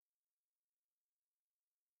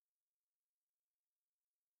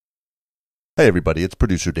Hey everybody, it's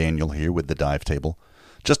producer Daniel here with the Dive Table.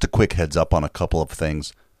 Just a quick heads up on a couple of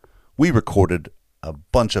things. We recorded a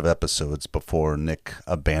bunch of episodes before Nick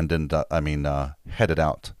headed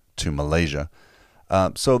out to Malaysia.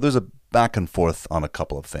 So there's a back and forth on a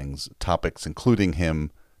couple of things, topics including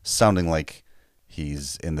him sounding like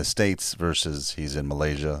he's in the States versus he's in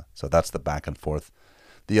Malaysia. So that's the back and forth.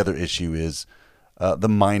 The other issue is the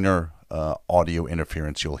minor audio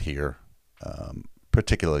interference you'll hear,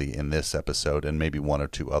 particularly in this episode and maybe one or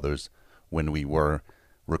two others when we were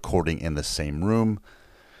recording in the same room.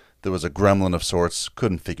 There was a gremlin of sorts,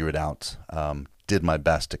 couldn't figure it out, did my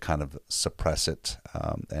best to kind of suppress it,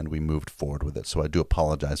 and we moved forward with it. So I do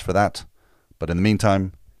apologize for that. But in the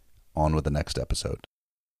meantime, on with the next episode.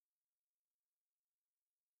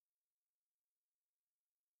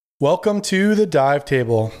 Welcome to the Dive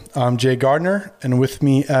Table. I'm Jay Gardner, and with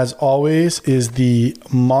me, as always, is the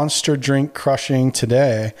monster drink crushing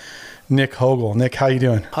today, Nick Hogel. Nick, how you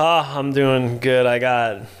doing? I'm doing good. I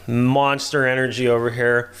got monster energy over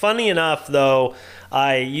here. Funny enough, though,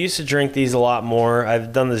 I used to drink these a lot more.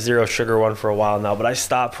 I've done the zero sugar one for a while now, but I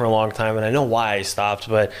stopped for a long time, and I know why I stopped,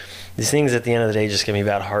 but these things at the end of the day just give me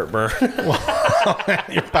bad heartburn.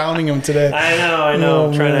 You're pounding them today. I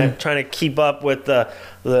know. I'm trying to keep up with the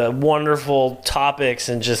wonderful topics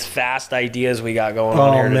and just fast ideas we got going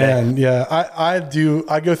on here today. Oh man, yeah.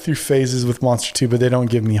 I go through phases with Monster 2, but they don't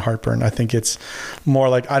give me heartburn. I think it's more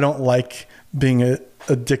like I don't like being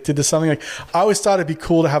addicted to something. Like I always thought it'd be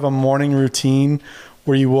cool to have a morning routine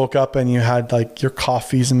where you woke up and you had like your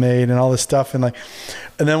coffees made and all this stuff, and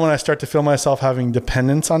then when I start to feel myself having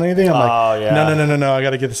dependence on anything, I'm no, I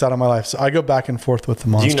got to get this out of my life. So I go back and forth with the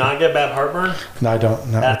Monster. Do you not get bad heartburn? No, I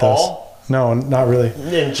don't. Not at with all? Those. No, not really.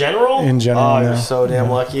 In general? In general, Oh, no. you're so damn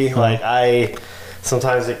lucky. No. Like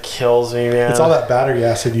sometimes it kills me, man. It's all that battery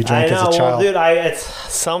acid you drank as a child. Well, dude, it's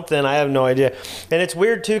something. I have no idea. And it's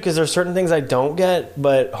weird, too, because there's certain things I don't get,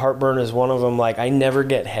 but heartburn is one of them. Like, I never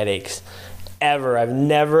get headaches. Ever. I've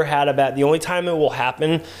never had the only time it will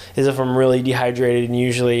happen is if I'm really dehydrated, and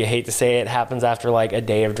usually, I hate to say it, happens after like a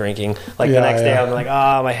day of drinking. Like the next day I'm like,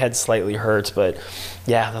 my head slightly hurts, but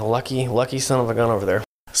yeah, the lucky son of a gun over there.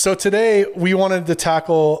 So today we wanted to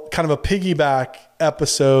tackle kind of a piggyback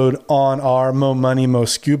episode on our Mo Money, Mo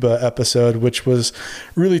Scuba episode, which was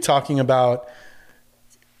really talking about,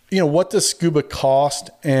 what does scuba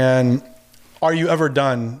cost, and are you ever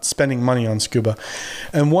done spending money on scuba?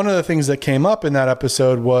 And one of the things that came up in that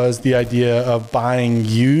episode was the idea of buying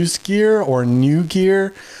used gear or new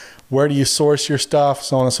gear. Where do you source your stuff?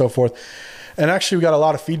 So on and so forth. And actually we got a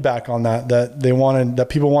lot of feedback on that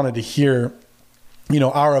people wanted to hear,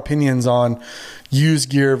 our opinions on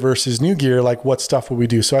used gear versus new gear, like what stuff would we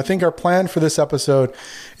do? So I think our plan for this episode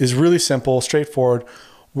is really simple, straightforward.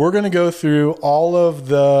 We're going to go through all of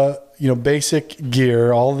the basic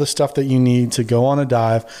gear, all of the stuff that you need to go on a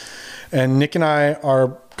dive. And Nick and I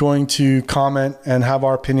are going to comment and have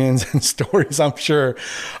our opinions and stories, I'm sure,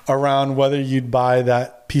 around whether you'd buy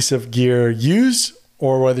that piece of gear used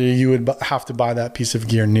or whether you would have to buy that piece of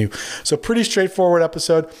gear new. So pretty straightforward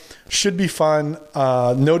episode. Should be fun.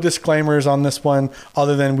 No disclaimers on this one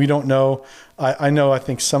other than we don't know. I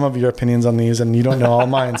think some of your opinions on these, and you don't know all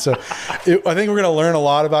mine. So I think we're going to learn a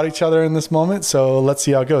lot about each other in this moment. So let's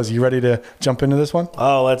see how it goes. You ready to jump into this one?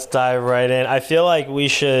 Oh, let's dive right in. I feel like we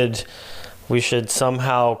should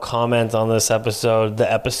somehow comment on this episode,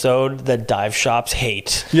 the episode that dive shops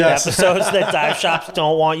hate. Yes. The episodes that dive shops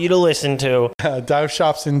don't want you to listen to. Dive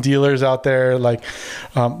shops and dealers out there,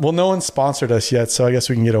 no one sponsored us yet, so I guess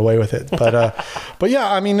we can get away with it. But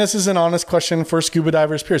yeah, I mean, this is an honest question for scuba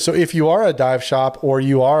divers period. So if you are a dive shop or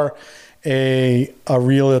you are a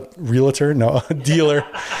dealer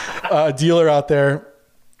out there,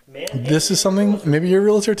 this is something, maybe you're a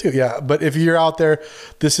realtor too. Yeah. But if you're out there,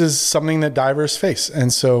 this is something that divers face.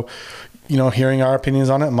 And so, hearing our opinions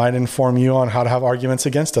on it might inform you on how to have arguments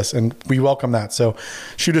against us. And we welcome that. So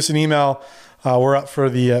shoot us an email. We're up for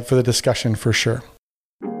the discussion for sure.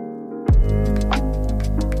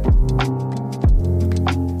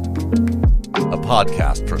 A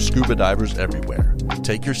podcast for scuba divers everywhere.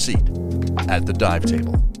 Take your seat at the Dive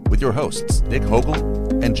Table with your hosts, Nick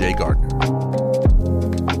Hogel and Jay Gardner.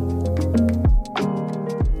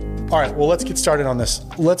 All right, well, let's get started on this.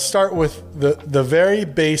 Let's start with the very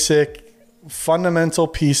basic, fundamental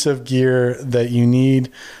piece of gear that you need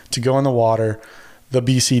to go in the water, the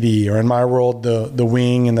BCD, or in my world, the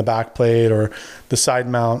wing and the back plate, or the side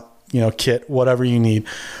mount, kit, whatever you need.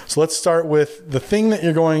 So let's start with the thing that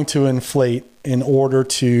you're going to inflate in order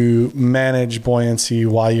to manage buoyancy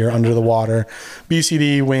while you're under the water,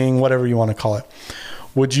 BCD, wing, whatever you want to call it.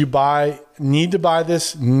 Would you need to buy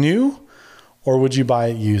this new? or would you buy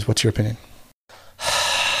it used? What's your opinion?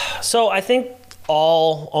 So I think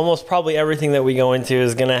almost probably everything that we go into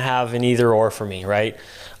is going to have an either or for me, right?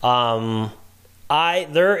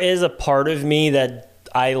 There is a part of me that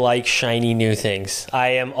I like shiny new things. I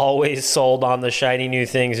am always sold on the shiny new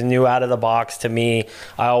things, new out of the box. To me,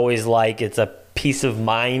 I always like, it's a peace of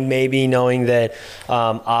mind maybe knowing that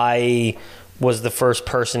I was the first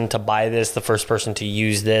person to buy this, the first person to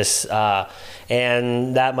use this,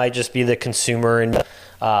 and that might just be the consumer and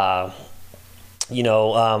I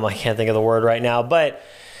can't think of the word right now, but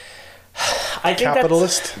I think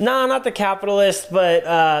capitalist? No, not the capitalist, but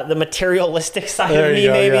the materialistic side there of me,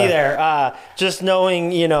 go, maybe yeah. there. Just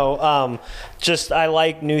knowing, I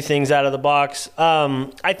like new things out of the box.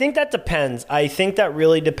 I think that depends. I think that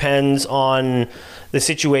really depends on the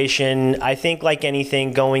situation. I think like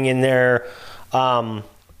anything going in there,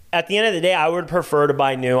 at the end of the day, I would prefer to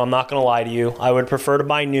buy new. I'm not going to lie to you. I would prefer to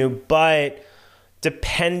buy new, but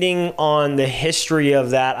depending on the history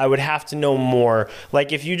of that, I would have to know more.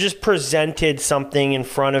 Like if you just presented something in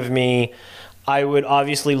front of me, I would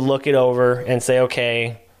obviously look it over and say,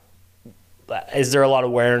 okay, is there a lot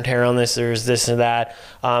of wear and tear on this, or is this and that?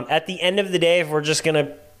 At the end of the day, if we're just going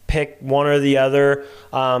to pick one or the other,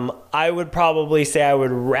 I would probably say I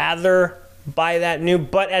would rather buy that new,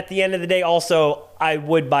 but at the end of the day also I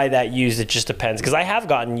would buy that used. It just depends, because I have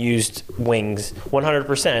gotten used wings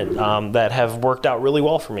 100% that have worked out really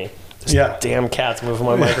well for me. This damn cat's moving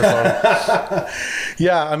my microphone.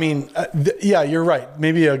 Yeah, I mean, you're right.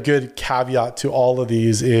 Maybe a good caveat to all of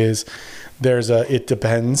these is there's a it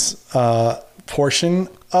depends portion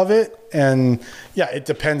of it, and it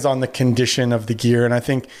depends on the condition of the gear. And I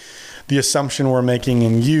think the assumption we're making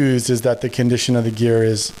in used is that the condition of the gear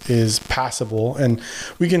is passable. And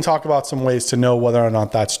we can talk about some ways to know whether or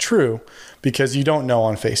not that's true, because you don't know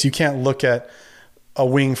on face. You can't look at a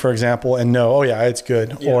wing, for example, and know, oh yeah, it's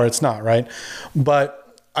good, or it's not, right?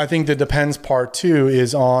 But I think the depends part too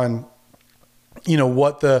is on,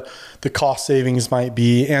 what the cost savings might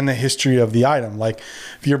be and the history of the item. Like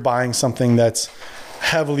if you're buying something that's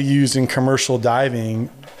heavily used in commercial diving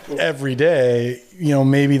every day,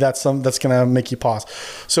 maybe that's going to make you pause.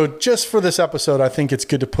 So just for this episode, I think it's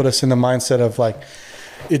good to put us in the mindset of like,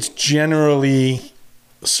 it's generally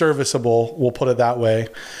serviceable. We'll put it that way.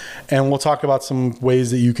 And we'll talk about some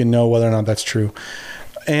ways that you can know whether or not that's true.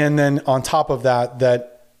 And then on top of that,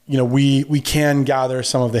 we can gather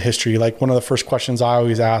some of the history. Like one of the first questions I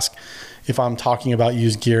always ask if I'm talking about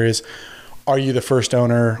used gear is, are you the first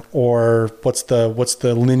owner, or what's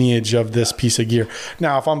the lineage of this piece of gear?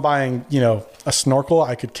 Now, if I'm buying, a snorkel,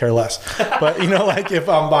 I could care less. But like if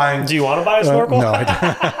I'm buying, do you want to buy a snorkel? No, I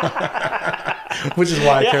don't. Which is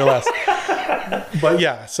why I care less.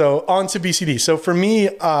 But so on to BCD. So for me,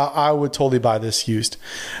 I would totally buy this used,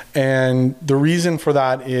 and the reason for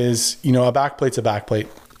that is, a backplate's a backplate,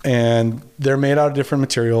 and they're made out of different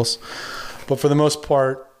materials, but for the most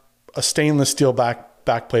part, a stainless steel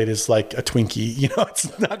backplate is like a Twinkie.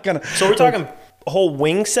 It's not gonna. So we're talking whole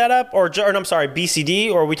wing setup, or I'm sorry,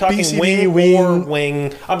 BCD, or are we talking BCD, wing or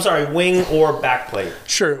wing? I'm sorry, wing or backplate.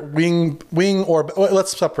 Sure, wing or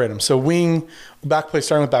let's separate them. So wing, backplate,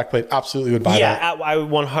 starting with backplate, absolutely would buy that. Yeah, I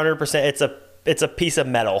 100%. It's a piece of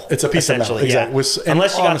metal. It's a piece of metal, exactly. Yeah.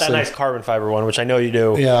 Unless you got that nice carbon fiber one, which I know you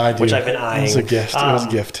do. Yeah, I do. Which I've been eyeing. It was a gift. It was a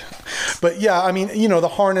gift. But I mean, the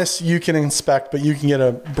harness you can inspect, but you can get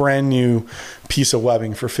a brand new piece of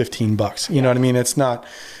webbing for $15. You know what I mean? It's not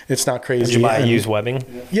crazy. Did you buy used webbing?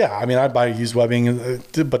 Yeah, I mean, I'd buy used webbing,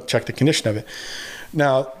 but check the condition of it.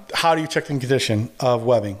 Now, how do you check the condition of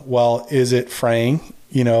webbing? Well, is it fraying?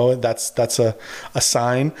 That's a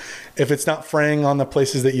sign. If it's not fraying on the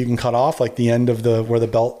places that you can cut off, like the end of where the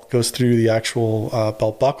belt goes through the actual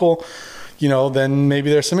belt buckle, then maybe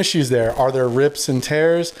there's some issues there. Are there rips and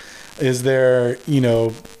tears? Is there,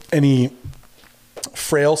 any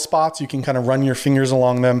frail spots? You can kind of run your fingers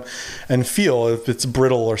along them and feel if it's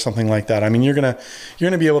brittle or something like that. I mean, you're gonna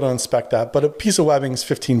be able to inspect that. But a piece of webbing is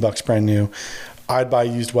 $15 brand new. I'd buy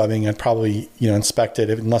used webbing. I'd probably inspect it,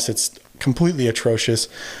 unless it's completely atrocious.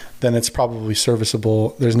 Then it's probably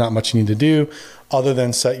serviceable. There's not much you need to do other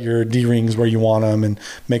than set your D-rings where you want them and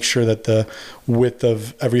make sure that the width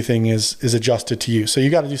of everything is adjusted to you. So you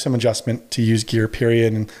got to do some adjustment to use gear,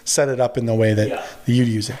 period, and set it up in the way that you'd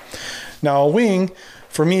use it. Now, a wing,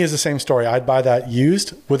 for me, is the same story. I'd buy that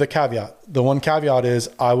used with a caveat. The one caveat is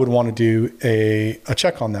I would want to do a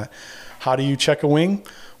check on that. How do you check a wing?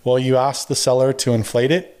 Well, you ask the seller to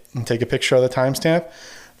inflate it and take a picture of the timestamp.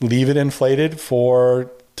 Leave it inflated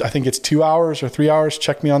for I think it's 2 hours or 3 hours.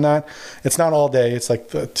 Check me on that. It's not all day. It's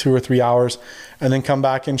like 2 or 3 hours, and then come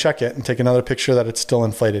back and check it and take another picture that it's still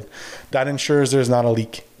inflated. That ensures there's not a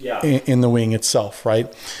leak in the wing itself,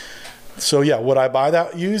 right? So yeah, would I buy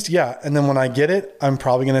that used? Yeah. And then when I get it, I'm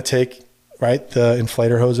probably going to take the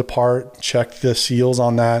inflator hose apart, check the seals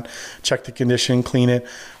on that, check the condition, clean it.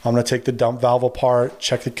 I'm going to take the dump valve apart,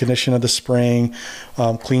 check the condition of the spring,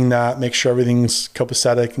 clean that, make sure everything's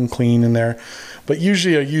copacetic and clean in there. But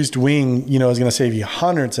usually a used wing, is going to save you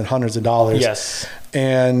hundreds and hundreds of dollars. Yes.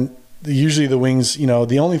 And usually the wings,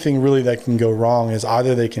 the only thing really that can go wrong is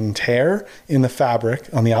either they can tear in the fabric,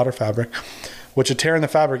 on the outer fabric, which a tear in the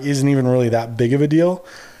fabric isn't even really that big of a deal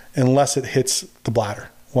unless it hits the bladder.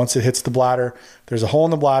 Once it hits the bladder, there's a hole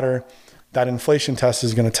in the bladder. That inflation test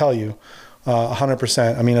is going to tell you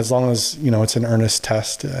 100%. I mean, as long as, it's an earnest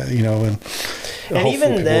test, and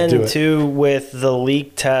even then too, with the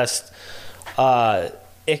leak test,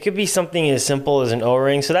 it could be something as simple as an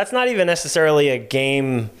O-ring. So that's not even necessarily a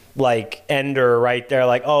game like ender right there.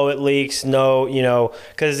 Like, oh, it leaks. No,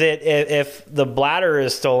 because if the bladder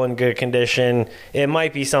is still in good condition, it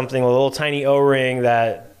might be something, a little tiny O-ring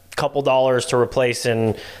that couple dollars to replace,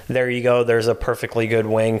 and there you go, there's a perfectly good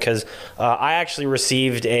wing. Because I actually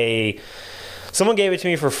received someone gave it to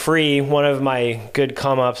me for free, one of my good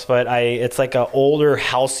come-ups, but it's like an older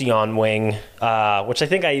Halcyon wing, which I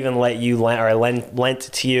think I even lent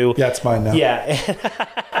to you. Yeah, it's mine now. Yeah.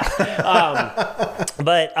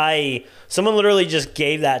 But someone literally just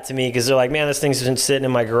gave that to me because they're like, man, this thing's been sitting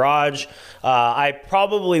in my garage. I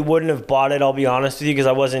probably wouldn't have bought it, I'll be honest with you, because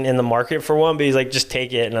I wasn't in the market for one, but he's like, just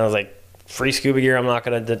take it. And I was like, free scuba gear, I'm not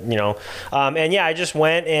going to, and yeah, I just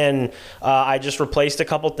went and I just replaced a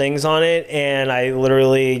couple things on it, and I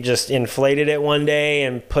literally just inflated it one day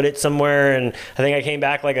and put it somewhere, and I think I came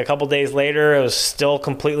back like a couple days later, it was still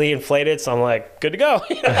completely inflated, so I'm like, good to go.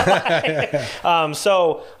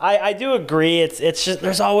 So I do agree, it's just,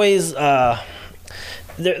 there's always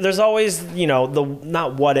there's always, the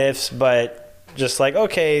not what ifs, but just like,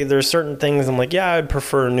 okay, there's certain things I'm like, yeah, I'd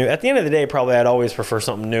prefer new. At the end of the day, probably I'd always prefer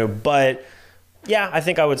something new. But yeah, I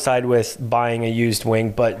think I would side with buying a used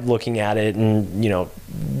wing, but looking at it and,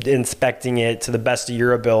 inspecting it to the best of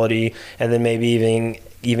your ability, and then maybe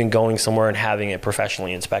even going somewhere and having it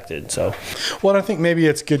professionally inspected. So, well, I think maybe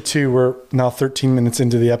it's good too. We're now 13 minutes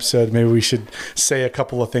into the episode. Maybe we should say a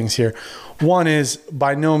couple of things here. One is,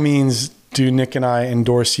 by no means do Nick and I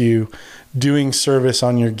endorse you doing service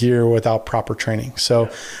on your gear without proper training. So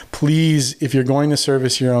please, if you're going to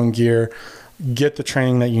service your own gear, get the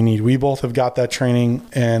training that you need. We both have got that training,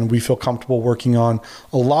 and we feel comfortable working on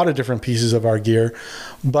a lot of different pieces of our gear.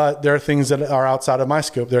 But there are things that are outside of my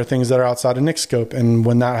scope. There are things that are outside of Nick's scope. And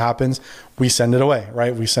when that happens, we send it away,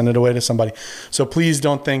 right? We send it away to somebody. So please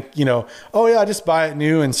don't think, oh yeah, I just buy it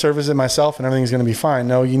new and service it myself and everything's going to be fine.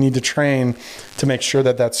 No, you need to train to make sure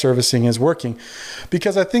that servicing is working.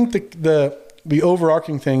 Because I think the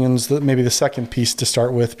overarching thing, and maybe the second piece to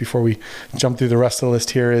start with before we jump through the rest of the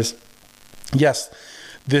list here, is yes,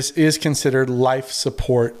 this is considered life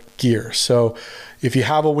support gear. So if you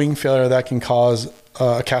have a wing failure, that can cause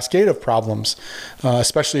a cascade of problems,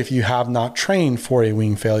 especially if you have not trained for a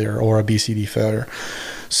wing failure or a BCD failure.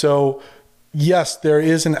 So yes, there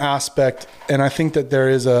is an aspect, and I think that there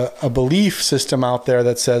is a belief system out there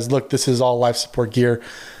that says, look, this is all life support gear.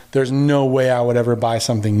 There's no way I would ever buy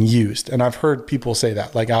something used. And I've heard people say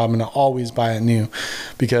that, like, I'm going to always buy it new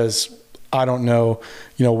because I don't know,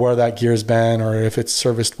 where that gear's been or if it's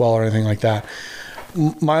serviced well or anything like that.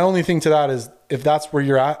 My only thing to that is, if that's where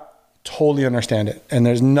you're at, totally understand it. And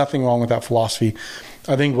there's nothing wrong with that philosophy.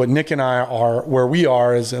 I think what Nick and I are, where we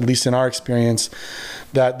are, is, at least in our experience,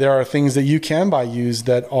 that there are things that you can buy used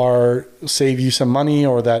that save you some money,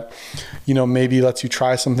 or that, maybe lets you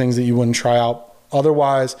try some things that you wouldn't try out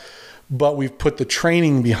otherwise. But we've put the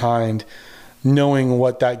training behind knowing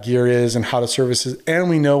what that gear is and how to service it, and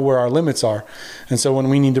we know where our limits are. And so when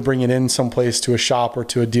we need to bring it in someplace to a shop or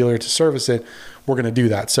to a dealer to service it, we're going to do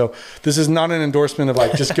that. So this is not an endorsement of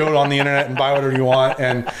like, just go on the internet and buy whatever you want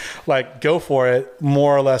and like go for it.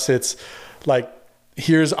 More or less, it's like,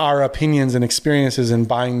 here's our opinions and experiences in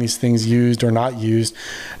buying these things used or not used,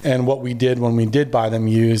 and what we did when we did buy them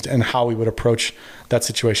used, and how we would approach that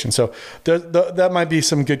situation. So that might be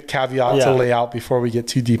some good caveat to lay out before we get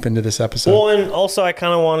too deep into this episode. Well, and also I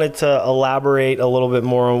kind of wanted to elaborate a little bit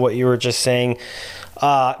more on what you were just saying,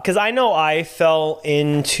 because I know I fell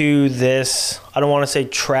into this, I don't want to say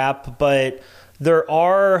trap, but there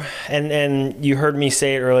are, and you heard me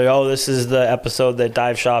say it earlier, this is the episode that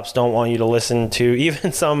dive shops don't want you to listen to.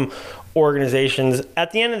 Even some organizations.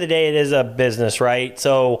 At the end of the day, it is a business, right?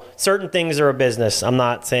 So certain things are a business. I'm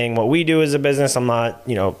not saying what we do is a business. I'm not,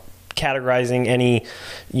 categorizing any,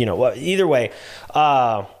 either way.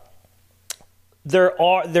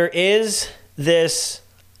 There is this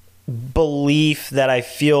belief that I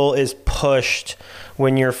feel is pushed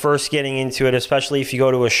when you're first getting into it, especially if you go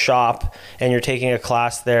to a shop and you're taking a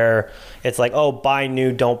class there. It's like, oh, buy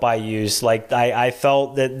new, don't buy used. Like I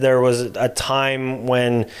felt that there was a time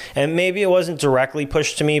when, and maybe it wasn't directly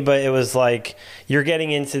pushed to me, but it was like, you're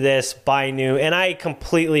getting into this, buy new. And I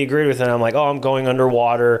completely agreed with it. I'm like, oh, I'm going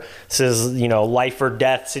underwater. This is, life or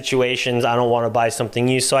death situations. I don't want to buy something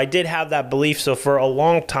used. So I did have that belief. So for a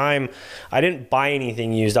long time, I didn't buy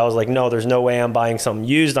anything used. I was like, no, there's no way I'm buying something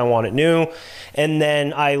used. I want it new. And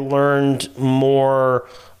then I learned more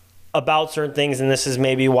about certain things, and this is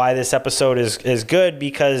maybe why this episode is good,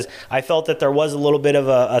 because I felt that there was a little bit of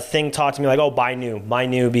a thing taught to me, like, oh, buy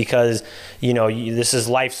new because this is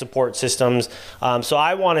life support systems. So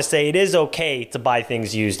I want to say it is okay to buy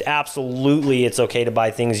things used. Absolutely, it's okay to buy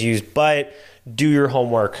things used, but do your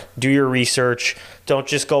homework, do your research. Don't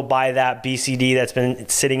just go buy that BCD that's been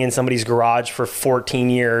sitting in somebody's garage for 14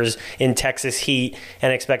 years in Texas heat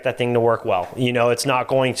and expect that thing to work well. It's not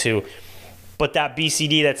going to. But that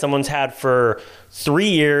BCD that someone's had for 3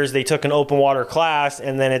 years, they took an open water class,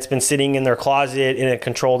 and then it's been sitting in their closet in a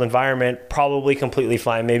controlled environment, probably completely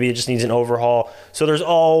fine. Maybe it just needs an overhaul. So there's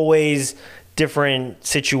always different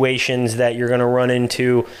situations that you're going to run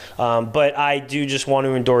into. But I do just want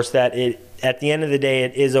to endorse that at the end of the day,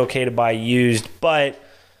 it is okay to buy used, but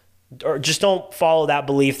or just don't follow that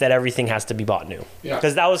belief that everything has to be bought new.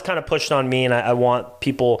 Because that was kind of pushed on me, and I want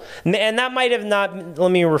people, and that might have not, let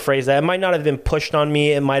me rephrase that, it might not have been pushed on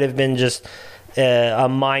me, it might have been just a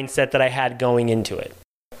mindset that I had going into it.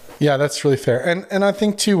 Yeah, that's really fair. And I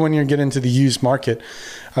think too, when you get into the used market,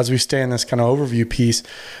 as we stay in this kind of overview piece,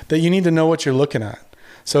 that you need to know what you're looking at.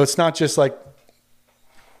 So it's not just like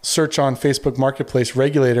search on Facebook Marketplace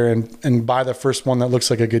regulator and buy the first one that looks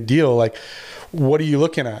like a good deal. Like, what are you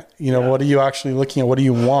looking at? What are you actually looking at? What do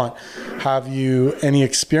you want? Have you any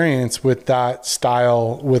experience with that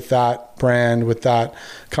style, with that brand, with that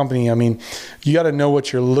company? I mean, you got to know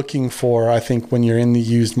what you're looking for, I think, when you're in the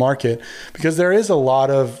used market, because there is a lot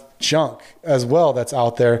of junk as well that's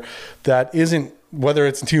out there that isn't, whether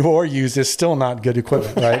it's new or used, is still not good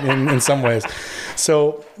equipment, right? in some ways.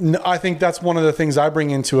 So I think that's one of the things I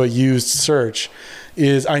bring into a used search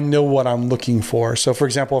is I know what I'm looking for. So for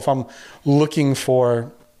example, if I'm looking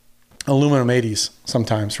for aluminum 80s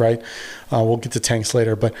sometimes, right? We'll get to tanks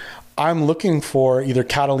later, but I'm looking for either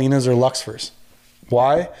Catalinas or Luxfors.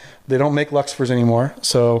 Why? They don't make Luxfors anymore.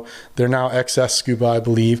 So they're now XS Scuba, I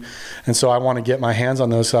believe. And so I want to get my hands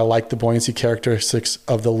on those. So I like the buoyancy characteristics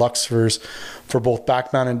of the Luxfors for both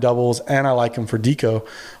back mounted doubles, and I like them for deco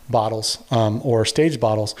bottles or stage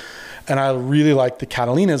bottles. And I really like the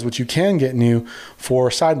Catalinas, which you can get new for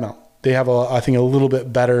side mount. They have, I think, a little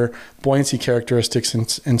bit better buoyancy characteristics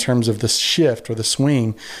in terms of the shift or the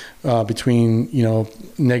swing between,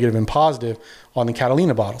 negative and positive on the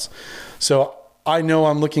Catalina bottles. So I know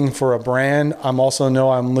I'm looking for a brand. I'm also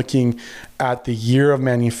know I'm looking at the year of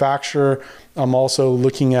manufacture. I'm also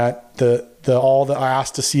looking at I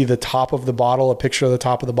asked to see the top of the bottle, a picture of the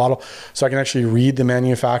top of the bottle, so I can actually read the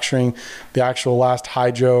manufacturing, the actual last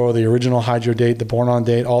hydro or the original hydro date, the born on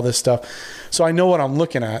date, all this stuff. So I know what I'm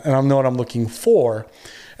looking at, and I know what I'm looking for.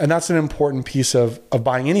 And that's an important piece of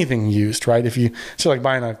buying anything used, right? It's like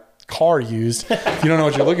buying a car used. If you don't know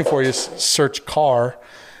what you're looking for, you just search car,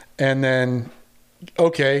 and then,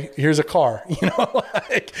 okay, here's a car,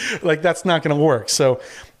 like that's not going to work. So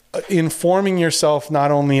informing yourself not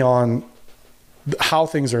only on how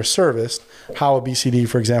things are serviced, how a BCD,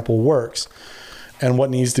 for example, works, and what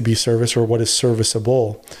needs to be serviced or what is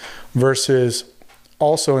serviceable, versus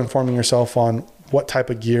also informing yourself on what type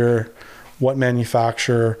of gear, what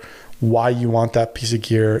manufacturer, why you want that piece of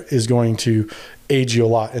gear is going to aid you a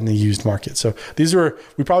lot in the used market. So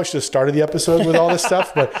we probably should have started the episode with all this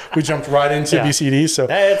stuff, but we jumped right into BCD. So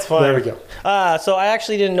it's fine. There we go. So I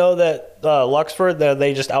actually didn't know that Luxford,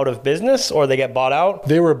 they just out of business or they get bought out?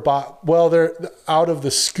 They were bought, well, they're out of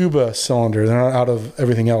the Scuba cylinder. They're not out of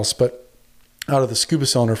everything else, but out of the Scuba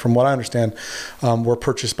cylinder, from what I understand, were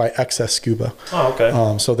purchased by XS Scuba. Oh,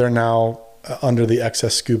 okay. So they're now under the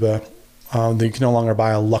XS Scuba. You can no longer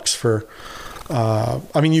buy a Luxford.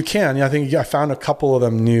 You can. I think I found a couple of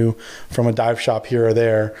them new from a dive shop here or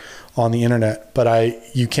there on the internet,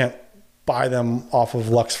 but you can't buy them off of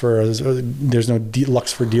Luxford. There's no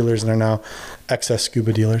Luxford dealers, and they're now XS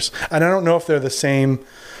Scuba dealers. And I don't know if they're the same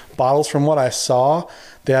bottles, from what I saw,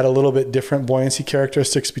 they had a little bit different buoyancy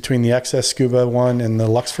characteristics between the XS Scuba one and the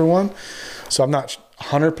Luxfer one. So I'm not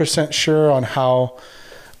 100% sure on how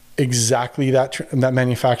exactly that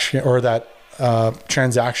manufacturing or that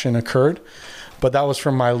transaction occurred, but that was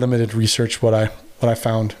from my limited research what I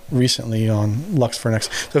found recently on Luxfer and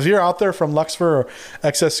XS. So if you're out there from Luxfer or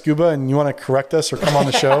XS Scuba and you want to correct us or come on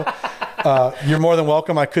the show, you're more than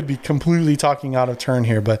welcome. I could be completely talking out of turn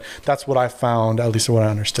here, but that's what I found, at least what I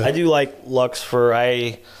understood. I do like Luxfer.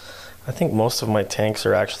 I think most of my tanks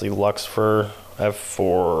are actually Luxfer. I have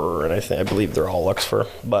 4, and I believe they're all Luxfer.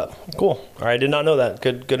 But cool. All right, I did not know that.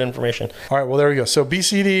 Good information. All right, well, there we go. So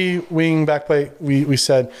BCD wing backplate, we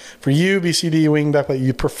said for you, BCD wing backplate,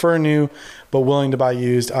 you prefer new but willing to buy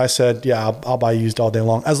used. I said, yeah, I'll buy used all day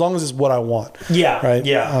long, as long as it's what I want. Yeah, right?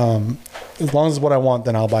 Yeah. As long as it's what I want,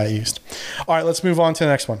 then I'll buy it used. All right, let's move on to the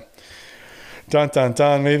next one. Dun, dun,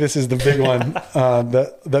 dun. Maybe this is the big one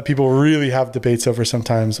that people really have debates over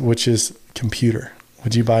sometimes, which is computer.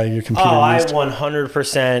 Would you buy your computer used? I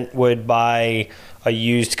 100% would buy a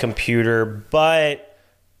used computer, but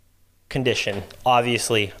condition,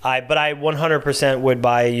 obviously. But I 100% would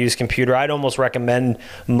buy a used computer. I'd almost recommend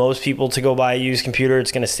most people to go buy a used computer.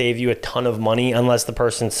 It's going to save you a ton of money unless the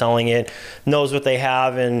person selling it knows what they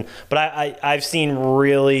have. But I've seen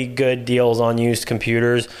really good deals on used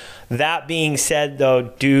computers. That being said, though,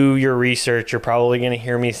 do your research. You're probably going to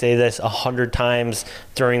hear me say this 100 times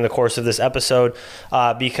during the course of this episode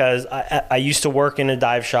because I used to work in a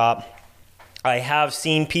dive shop. I have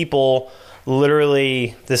seen people,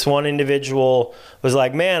 literally, this one individual was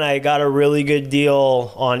like, man, I got a really good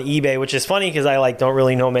deal on eBay, which is funny because I don't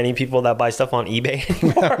really know many people that buy stuff on eBay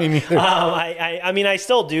anymore. Me neither. I mean, I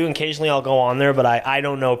still do. Occasionally I'll go on there, but I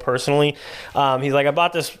don't know personally. He's like, I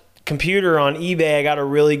bought this computer on eBay. I got a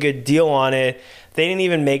really good deal on it. They didn't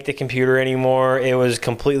even make the computer anymore. It was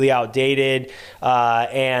completely outdated.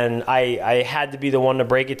 And I had to be the one to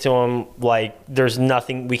break it to him. Like, there's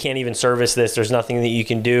nothing, we can't even service this. There's nothing that you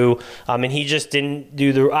can do. And he just didn't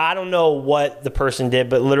do I don't know what the person did,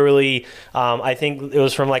 but literally, I think it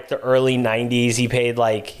was from the early 90s. He paid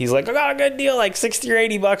he's like, I got a good deal, $60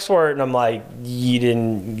 or $80 for it. And I'm like, you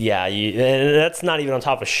didn't, and that's not even on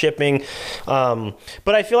top of shipping. But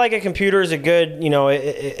I feel like a computer is a good,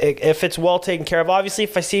 if it's well taken care of. Obviously,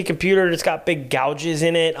 if I see a computer that's got big gouges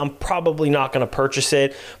in it, I'm probably not going to purchase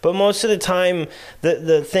it. But most of the time,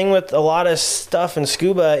 the thing with a lot of stuff in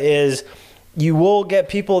scuba is you will get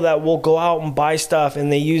people that will go out and buy stuff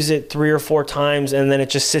and they use it 3 or 4 times and then it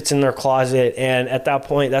just sits in their closet. And at that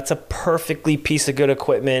point, that's a perfectly piece of good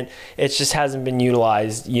equipment. It just hasn't been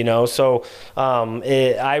utilized, So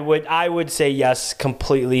I would say yes,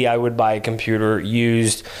 completely. I would buy a computer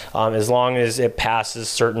used as long as it passes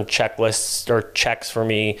certain checklists or checks for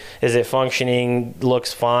me. Is it functioning?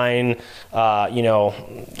 Looks fine?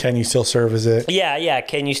 Can you still service it? Yeah.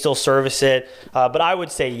 Can you still service it? But I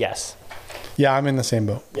would say yes. Yeah, I'm in the same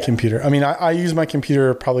boat. Yeah. Computer. I mean, I use my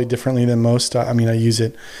computer probably differently than most. I use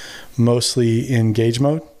it mostly in gauge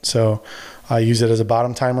mode. So I use it as a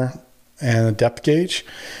bottom timer and a depth gauge.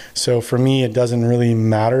 So for me, it doesn't really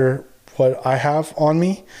matter what I have on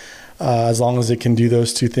me. As long as it can do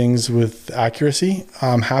those 2 things with accuracy,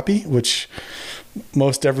 I'm happy, which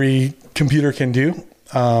most every computer can do.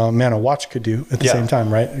 A watch could do at the same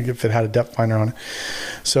time, right? If it had a depth finder on it.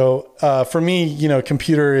 So for me,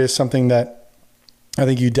 computer is something that I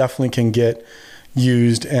think you definitely can get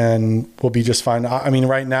used and will be just fine. I mean,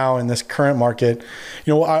 right now in this current market,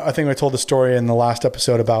 I think I told the story in the last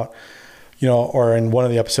episode about, or in one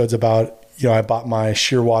of the episodes about, I bought my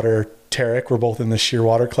Shearwater Tarek. We're both in the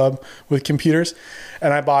Shearwater club with computers.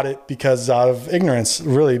 And I bought it because out of ignorance,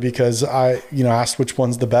 really, because I, asked which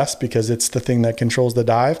one's the best because it's the thing that controls the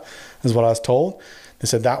dive, is what I was told. They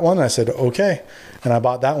said that one. And I said, okay. And I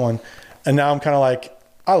bought that one. And now I'm kind of like,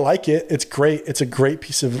 I like it. It's great. It's a great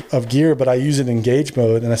piece of gear, but I use it in gauge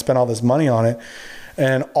mode and I spent all this money on it.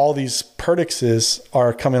 And all these Perdixes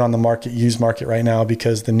are coming on the market, used market right now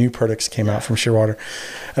because the new Perdix came out from Shearwater.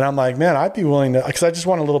 And I'm like, man, I'd be willing to, because I just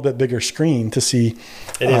want a little bit bigger screen to see.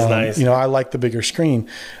 It is nice. I like the bigger screen.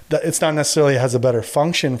 It's not necessarily has a better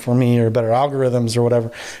function for me or better algorithms or whatever.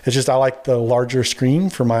 It's just I like the larger screen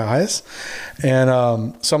for my eyes. And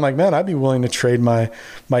so I'm like, man, I'd be willing to trade my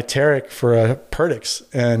Tarek for a Perdix,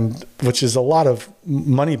 and which is a lot of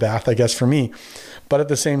money back, I guess, for me. But at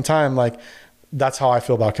the same time, that's how I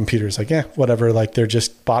feel about computers. Whatever. They're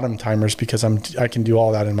just bottom timers because I can do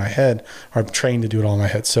all that in my head, or I'm trained to do it all in my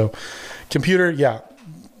head. So computer,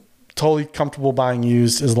 totally comfortable buying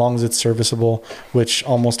used as long as it's serviceable, which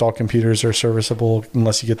almost all computers are serviceable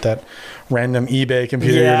unless you get that random eBay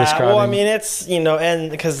computer you're describing. Well, I mean, it's, and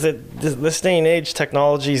because this day and age,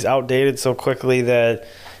 technology is outdated so quickly that,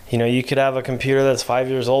 you could have a computer that's 5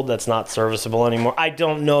 years old that's not serviceable anymore. I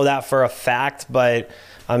don't know that for a fact, but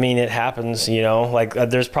I mean, it happens,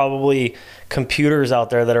 there's probably computers out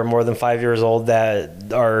there that are more than 5 years old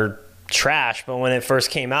that are trash, but when it first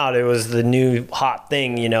came out, it was the new hot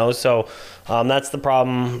thing, so that's the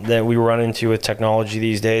problem that we run into with technology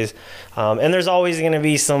these days. And there's always going to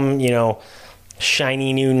be some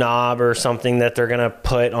shiny new knob or something that they're going to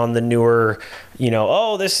put on the newer,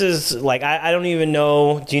 this is like, I don't even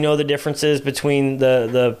know, do you know the differences between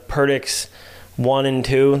the Perdix 1 and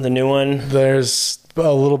 2, the new one? There's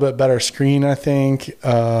a little bit better screen, I think.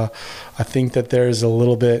 I think that there's a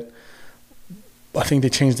little bit, I think they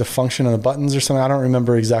changed the function of the buttons or something. I don't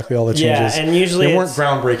remember exactly all the changes. Yeah, and usually they weren't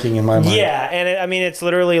groundbreaking in my mind. Yeah, and it's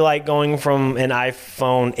literally like going from an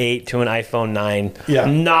iPhone 8 to an iPhone 9.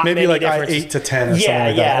 Yeah, not maybe like 8 to 10 or something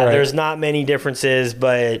like that. Right? There's not many differences,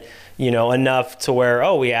 but enough to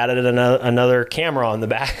where we added another camera on the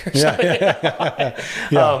back or something.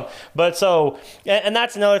 Yeah. But so, and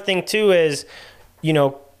that's another thing too is,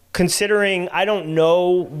 considering I don't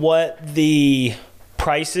know what the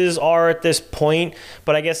prices are at this point,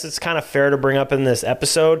 but I guess it's kind of fair to bring up in this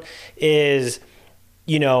episode is,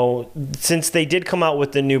 since they did come out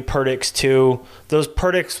with the new Perdix 2, those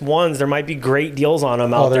Perdix 1s, there might be great deals on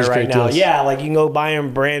them out there right now. Deals. Yeah, like you can go buy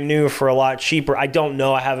them brand new for a lot cheaper. I don't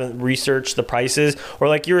know. I haven't researched the prices. Or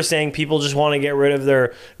like you were saying, people just want to get rid of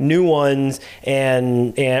their new ones or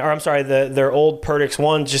I'm sorry, their old Perdix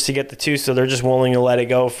 1s just to get the 2, so they're just willing to let it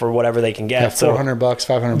go for whatever they can get. Yeah, $400,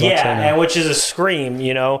 $500 yeah, right now. and which is a scream,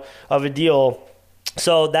 of a deal.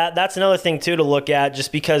 So that's another thing too to look at.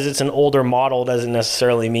 Just because it's an older model doesn't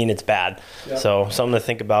necessarily mean it's bad. Yep. So something to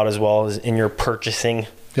think about as well as in your purchasing.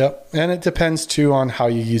 Yep, and it depends too on how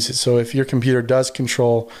you use it. So if your computer does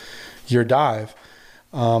control your dive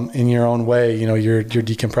in your own way, your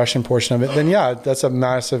decompression portion of it, then yeah, that's a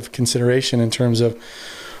massive consideration in terms of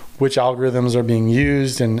which algorithms are being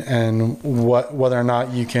used and whether or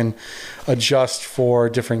not you can adjust for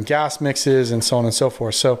different gas mixes and so on and so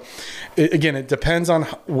forth. So again, it depends on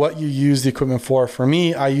what you use the equipment for. For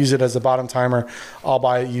me, I use it as a bottom timer. I'll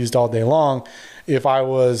buy it used all day long. If I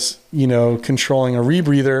was, controlling a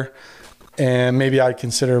rebreather, and maybe I'd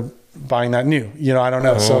consider buying that new, I don't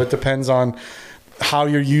know. So it depends on how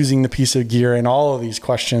you're using the piece of gear and all of these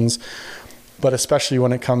questions. But especially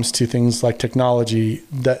when it comes to things like technology,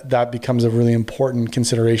 that becomes a really important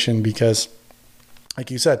consideration because,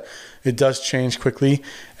 like you said, it does change quickly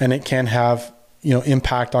and it can have,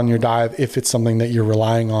 impact on your dive if it's something that you're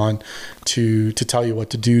relying on to tell you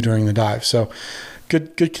what to do during the dive. So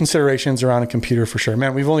good considerations around a computer for sure.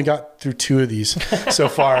 Man, we've only got through 2 of these so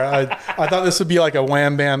far. I thought this would be like a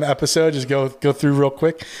wham bam episode, just go through real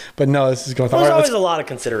quick. But no, this is going through. There's always a lot of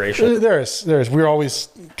consideration. There is. We're always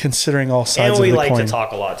considering all sides of the coin. And we like to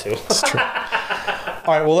talk a lot too. That's true.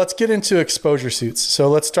 All right, well, let's get into exposure suits. So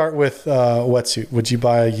let's start with wetsuit. Would you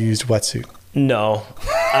buy a used wetsuit? No,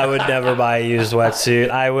 I would never buy a used wetsuit.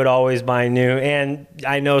 I would always buy new. And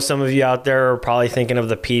I know some of you out there are probably thinking of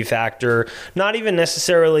the P factor. Not even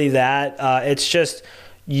necessarily that. It's just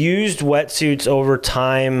used wetsuits over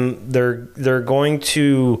time. They're going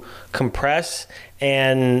to compress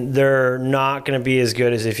and they're not going to be as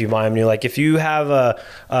good as if you buy them new. Like if you have a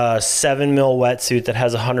 7 mil wetsuit that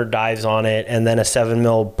has 100 dives on it and then a 7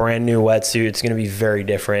 mil brand new wetsuit, it's going to be very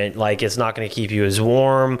different. Like it's not going to keep you as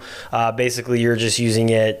warm. Basically, you're just using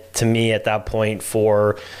it, to me, at that point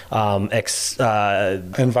for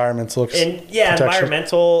environmental protection.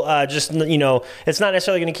 Environmental. It's not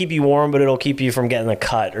necessarily going to keep you warm, but it'll keep you from getting a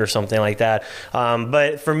cut or something like that.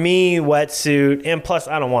 But for me, wetsuit, and plus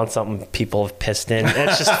I don't want something people have pissed in.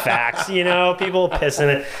 It's just facts, people piss in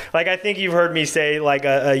it. Like I think you've heard me say like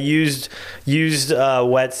a used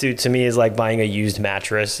wetsuit to me is like buying a used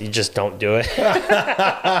mattress. You just don't do it.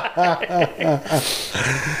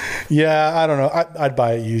 Yeah, I don't know. I'd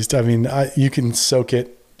buy it used. I mean, you can soak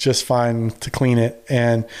it just fine to clean it.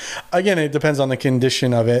 And again, it depends on the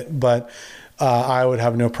condition of it, but I would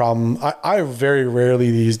have no problem. I very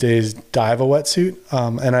rarely these days dive a wetsuit.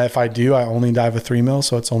 And if I do, I only dive a 3 mil.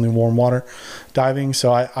 So it's only warm water diving.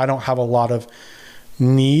 So I don't have a lot of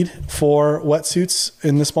need for wetsuits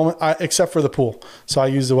in this moment, except for the pool. So I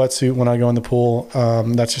use the wetsuit when I go in the pool.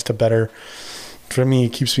 That's just for me,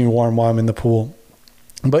 it keeps me warm while I'm in the pool.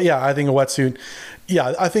 But yeah, I think a wetsuit,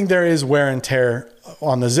 I think there is wear and tear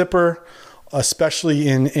on the zipper, especially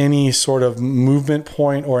in any sort of movement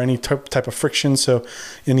point or any type of friction. So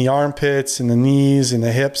in the armpits, in the knees, in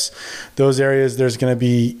the hips, those areas, there's going to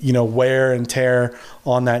be, wear and tear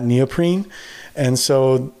on that neoprene. And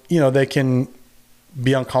so, they can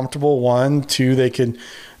be uncomfortable. 1, 2, they could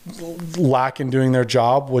lack in doing their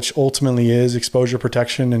job, which ultimately is exposure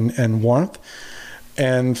protection and warmth.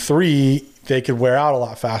 And 3, they could wear out a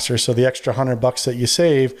lot faster. So the extra $100 that you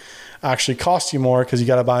save actually costs you more because you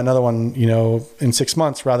got to buy another one, in 6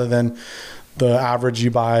 months rather than the average you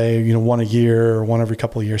buy, one a year or one every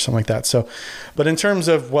couple of years, something like that. So, but in terms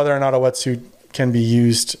of whether or not a wetsuit can be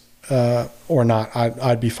used or not,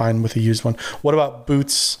 I'd be fine with a used one. What about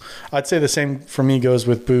boots? I'd say the same for me goes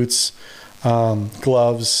with boots,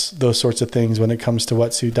 gloves, those sorts of things when it comes to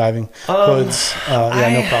wetsuit diving. Hoods,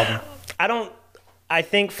 no problem. I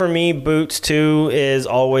think for me, boots too is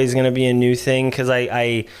always going to be a new thing because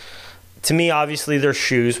to me, obviously, they're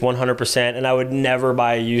shoes 100%, and I would never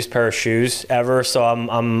buy a used pair of shoes ever. So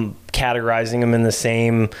I'm categorizing them in the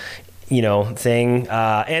same thing.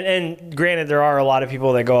 And granted, there are a lot of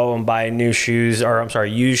people that go out and buy used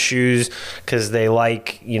shoes because they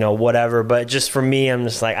like, whatever. But just for me, I'm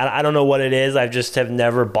just like, I don't know what it is. I just have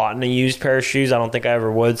never bought a used pair of shoes. I don't think I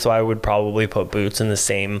ever would. So I would probably put boots in the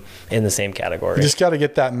same category. You just got to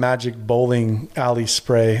get that magic bowling alley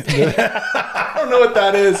spray. I don't know what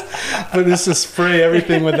that is, but it's to spray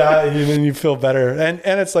everything with that, and then you feel better. And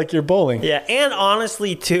it's like you're bowling. Yeah. And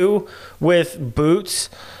honestly too, with boots,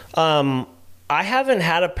 I haven't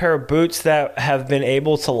had a pair of boots that have been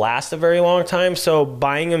able to last a very long time. So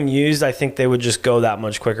buying them used, I think they would just go that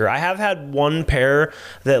much quicker. I have had one pair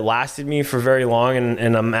that lasted me for very long,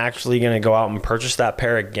 and I'm actually going to go out and purchase that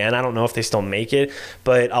pair again. I don't know if they still make it,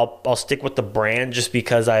 but I'll stick with the brand just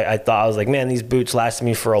because I thought, I was like, man, these boots lasted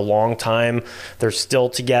me for a long time. They're still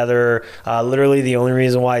together. Literally the only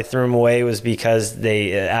reason why I threw them away was because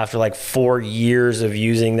they, after like 4 years of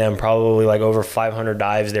using them, probably like over 500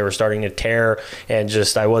 dives, they were starting to tear. And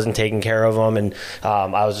just I wasn't taking care of them, and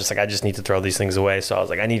I was just like, I just need to throw these things away. So I was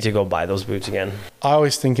like, I need to go buy those boots again. I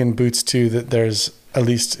always think in boots too that there's, at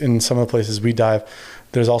least in some of the places we dive,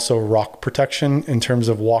 there's also rock protection in terms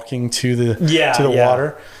of walking to the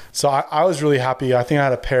water. So I was really happy. I think I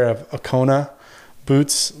had a pair of Akona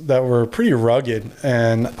boots that were pretty rugged,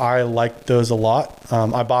 and I liked those a lot.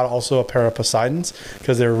 I bought also a pair of Poseidons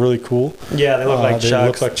because they were really cool. Yeah, they look like Chucks. They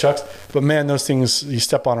look like Chucks. But man, those things, you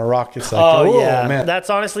step on a rock, it's like, oh yeah, man. That's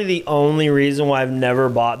honestly the only reason why I've never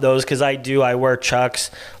bought those, because I wear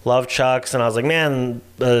Chucks, love Chucks, and I was like, man,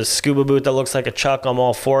 a scuba boot that looks like a Chuck, I'm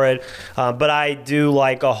all for it. But I do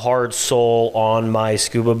like a hard sole on my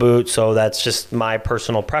scuba boot, so that's just my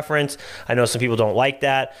personal preference. I know some people don't like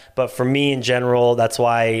that, but for me in general, that's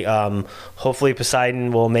why hopefully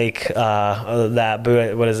Poseidon will make that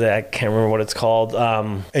boot. What is it? I can't remember what it's called.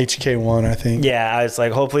 HK1, I think. Yeah, I was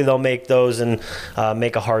like, hopefully they'll make those and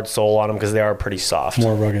make a hard sole on them because they are pretty soft.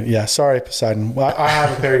 More rugged. Yeah, sorry, Poseidon. Well, I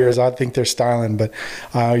have a pair of yours. I think they're styling, but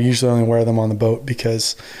I usually only wear them on the boat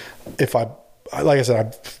because like I said,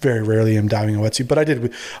 I very rarely am diving in a wetsuit, but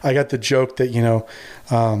I got the joke that,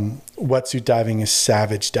 wetsuit diving is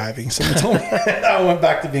savage diving. Someone told me I went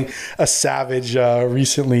back to being a savage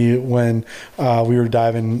recently when we were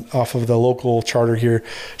diving off of the local charter here,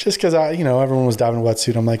 just because everyone was diving in a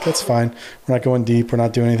wetsuit. I'm like, that's fine. We're not going deep. We're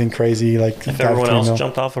not doing anything crazy. Like if everyone else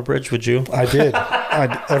jumped off a bridge, would you? I did.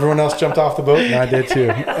 Everyone else jumped off the boat, and I did too.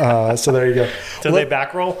 So there you go. Did they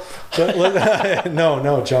back roll?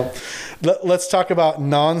 No, jump. Let's talk about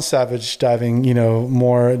non-savage diving,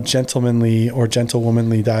 more gentlemanly or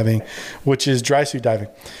gentlewomanly diving, which is dry suit diving.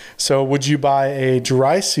 So would you buy a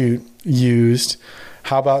dry suit used?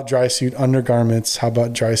 How about dry suit undergarments? How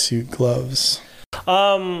about dry suit gloves?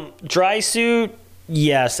 Dry suit,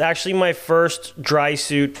 yes. Actually, my first dry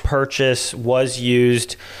suit purchase was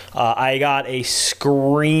used. I got a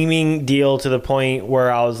screaming deal to the point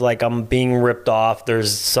where I was like, I'm being ripped off.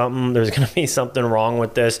 There's going to be something wrong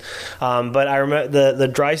with this. But I remember the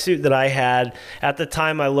dry suit that I had at the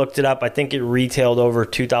time. I looked it up. I think it retailed over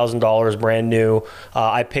 $2,000 brand new.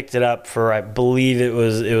 I picked it up for, I believe it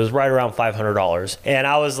was right around $500. And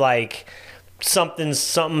I was like,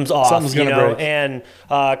 something's off, something's gonna break. And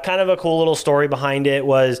kind of a cool little story behind it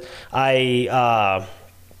was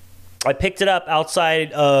I picked it up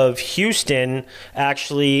outside of Houston,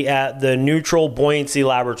 actually at the Neutral Buoyancy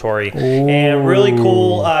Laboratory. Ooh. And really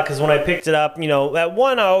cool because when I picked it up, at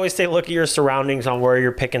one, I always say look at your surroundings on where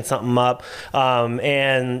you're picking something up.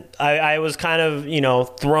 And I was kind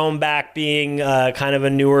of, thrown back being kind of a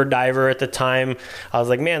newer diver at the time. I was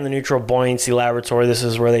like, man, the Neutral Buoyancy Laboratory, this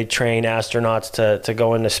is where they train astronauts to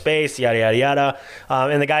go into space, yada, yada, yada.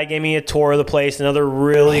 And the guy gave me a tour of the place, another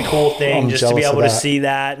really cool thing just to be able to see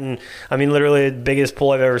that. And I mean, literally the biggest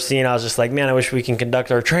pool I've ever seen. I was just like, man, I wish we can conduct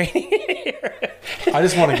our training here. I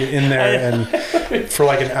just want to get in there and for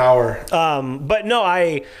like an hour. But no,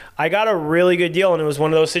 I got a really good deal, and it was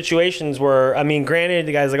one of those situations where, I mean, granted,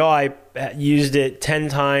 the guy's like, oh, I used it 10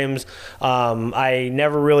 times. I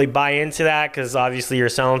never really buy into that because obviously you're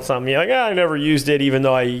selling something. You're like, I never used it, even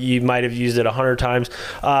though you might have used it 100 times.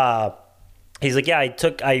 He's like, yeah,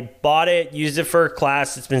 I bought it, used it for a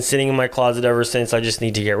class. It's been sitting in my closet ever since. I just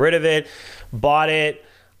need to get rid of it. Bought it,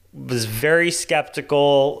 was very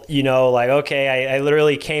skeptical, like, okay, I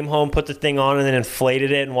literally came home, put the thing on, and then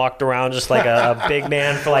inflated it and walked around just like a big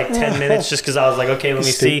man for like 10 minutes just because I was like, okay, let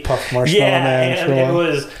me see. Puff marshmallow man. And it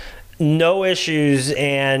was no issues,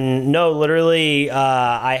 and no, literally,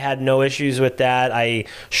 I had no issues with that. I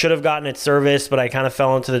should have gotten it serviced, but I kind of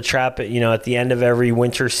fell into the trap. At the end of every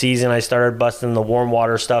winter season, I started busting the warm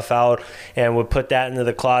water stuff out and would put that into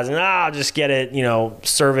the closet. And I'll just get it,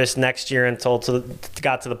 serviced next year until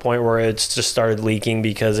got to the point where it's just started leaking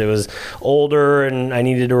because it was older and I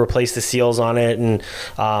needed to replace the seals on it. And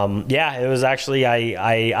it was actually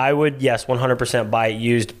I would 100% buy it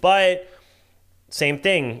used, but same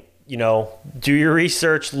thing. Do your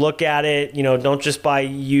research, look at it, don't just buy a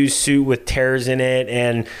used suit with tears in it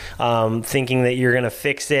and thinking that you're going to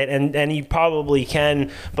fix it. And you probably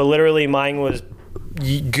can, but literally mine was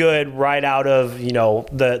good right out of,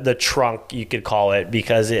 the trunk, you could call it,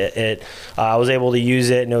 because I was able to use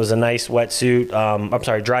it and it was a nice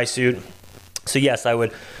dry suit. So yes, I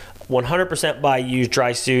would 100% buy used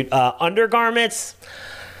dry suit. Undergarments,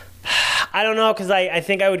 I don't know, because I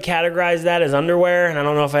think I would categorize that as underwear, and I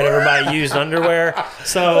don't know if I'd ever buy used underwear.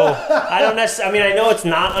 So I don't necessarily, I know it's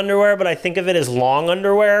not underwear, but I think of it as long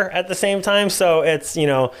underwear at the same time. So it's,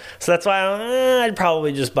 so that's why I'd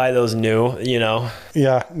probably just buy those new,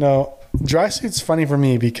 Yeah, no, dry suit's funny for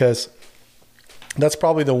me because that's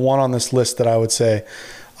probably the one on this list that I would say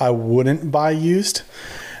I wouldn't buy used.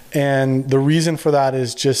 And the reason for that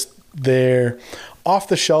is just they're off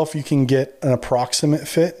the shelf. You can get an approximate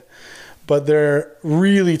fit, but they're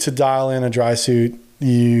really, to dial in a dry suit,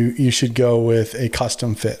 you should go with a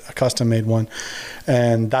custom fit, a custom made one,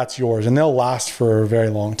 and that's yours. And they'll last for a very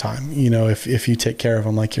long time, if you take care of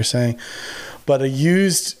them, like you're saying. But a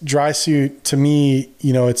used dry suit, to me,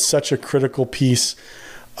 it's such a critical piece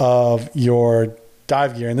of your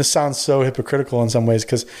dive gear. And this sounds so hypocritical in some ways,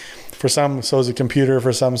 because for some, so is a computer,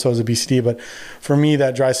 for some, so is a BCD. But for me,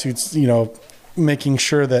 that dry suit's, making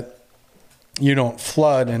sure that you don't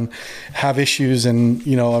flood and have issues and,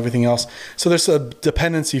 everything else. So there's a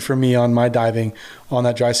dependency for me on my diving on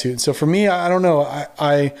that dry suit. So for me, I don't know.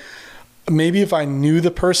 I maybe if I knew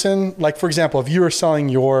the person, like for example, if you were selling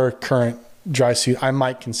your current dry suit, I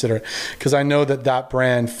might consider it because I know that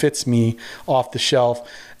brand fits me off the shelf,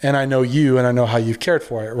 and I know you and I know how you've cared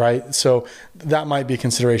for it, right? So that might be a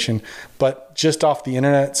consideration. But just off the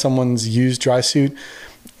internet, someone's used dry suit,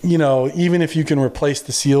 even if you can replace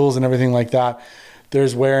the seals and everything like that,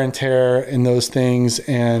 there's wear and tear in those things.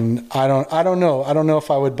 And I don't know. I don't know if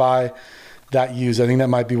I would buy that used. I think that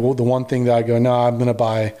might be the one thing that I go, no, I'm going to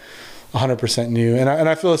buy 100% new. And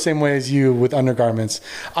I feel the same way as you with undergarments.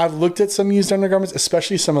 I've looked at some used undergarments,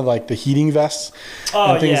 especially some of like the heating vests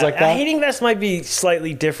and things like that. A heating vest might be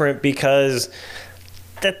slightly different because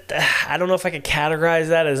I don't know if I could categorize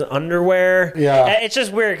that as underwear. Yeah. It's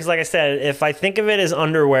just weird because, like I said, if I think of it as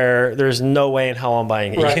underwear, there's no way in hell I'm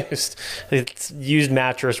buying it used. It's used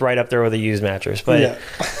mattress right up there with a used mattress. But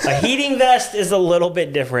a heating vest is a little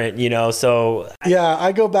bit different, so. Yeah,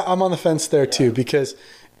 I go back. I'm on the fence there too, because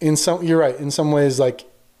you're right. In some ways, like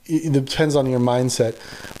it depends on your mindset.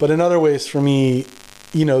 But in other ways, for me,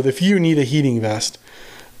 if you need a heating vest,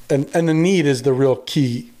 and the need is the real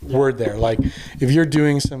key word there. Like if you're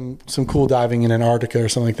doing some cool diving in Antarctica or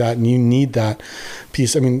something like that, and you need that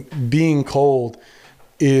piece. Being cold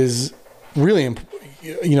is really,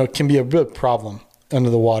 can be a real problem under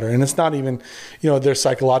the water. And it's not even, there's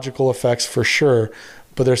psychological effects for sure,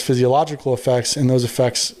 but there's physiological effects, and those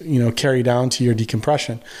effects, carry down to your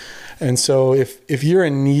decompression. And so if you're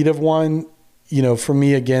in need of one, for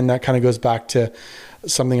me, again, that kind of goes back to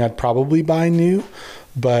something I'd probably buy new.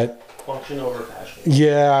 But Function over passion.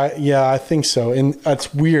 Yeah, I think so. And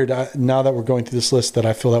it's weird now that we're going through this list that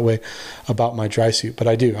I feel that way about my dry suit. But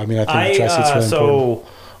I do. I mean, I think the dry suit's really important.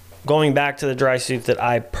 Going back to the dry suit that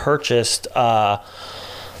I purchased, the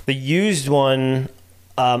used one,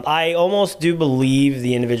 I almost do believe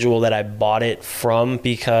the individual that I bought it from,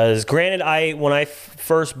 because granted, when I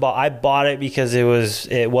first bought it because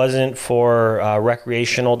it wasn't for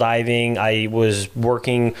recreational diving. I was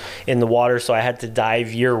working in the water, so I had to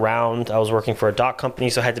dive year round. I was working for a dock company,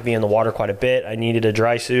 so I had to be in the water quite a bit. I needed a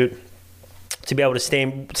dry suit to be able to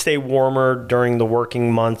stay warmer during the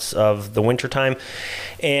working months of the wintertime.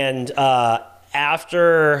 And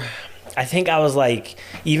I think I was like,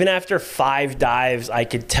 even after 5 dives, I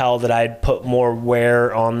could tell that I'd put more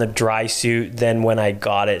wear on the dry suit than when I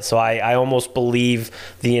got it. So I almost believe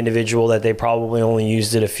the individual that they probably only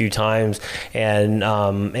used it a few times. And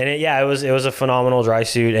it was a phenomenal dry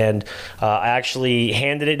suit. And I actually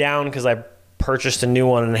handed it down because I purchased a new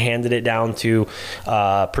one and handed it down to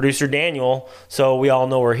producer Daniel, so we all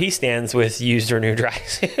know where he stands with used or new dry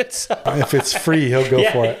suits. If it's free, he'll go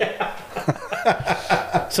for it.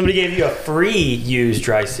 Somebody gave you a free used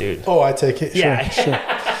dry suit. Oh, I take it. Yeah. Sure.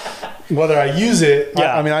 Whether I use it,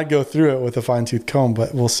 yeah. I mean, I'd go through it with a fine-tooth comb,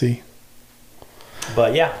 but we'll see.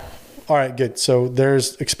 But yeah. All right, good. So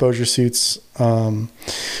there's exposure suits.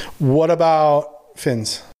 What about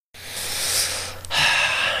fins?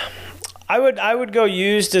 I would go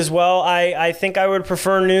used as well. I think I would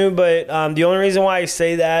prefer new, but the only reason why I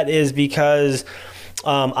say that is because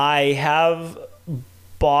I have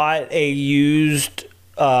bought a used.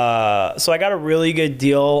 So I got a really good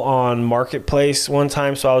deal on Marketplace one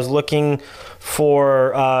time. So I was looking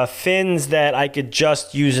for fins that I could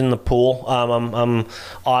just use in the pool. I'm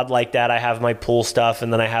odd like that. I have my pool stuff,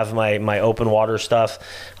 and then I have my open water stuff,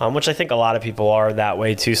 which I think a lot of people are that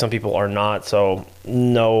way too. Some people are not. So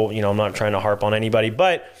no, I'm not trying to harp on anybody,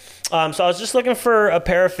 but so I was just looking for a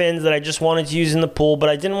pair of fins that I just wanted to use in the pool, but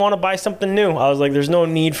I didn't want to buy something new. I was like, there's no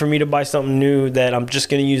need for me to buy something new that I'm just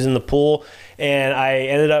going to use in the pool. And I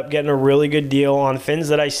ended up getting a really good deal on fins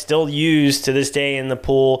that I still use to this day in the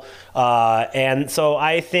pool. And so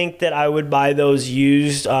I think that I would buy those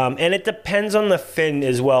used. And it depends on the fin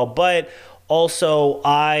as well. But also,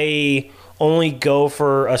 I only go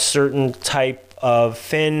for a certain type of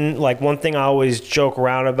fin. Like, one thing I always joke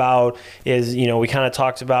around about is, we kind of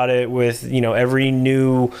talked about it with, every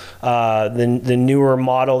new, the newer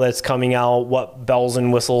model that's coming out, what bells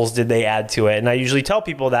and whistles did they add to it? And I usually tell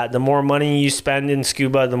people that the more money you spend in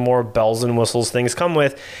scuba, the more bells and whistles things come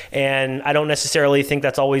with. And I don't necessarily think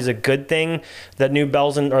that's always a good thing, the new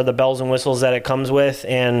bells and whistles that it comes with.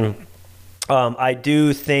 And I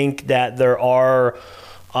do think that there are,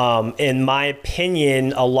 in my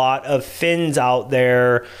opinion, a lot of fins out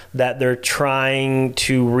there that they're trying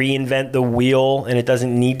to reinvent the wheel, and it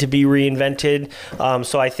doesn't need to be reinvented.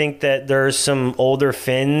 So I think that there's some older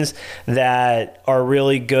fins that are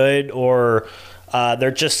really good, or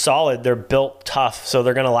they're just solid. They're built tough, so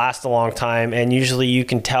they're going to last a long time. And usually you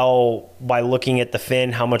can tell by looking at the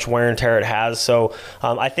fin how much wear and tear it has. So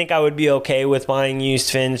I think I would be okay with buying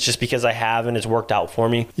used fins just because I have, and it's worked out for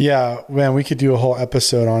me. Yeah, man, we could do a whole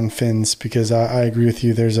episode on fins, because I agree with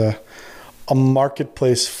you. There's a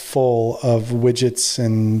marketplace full of widgets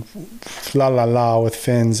and with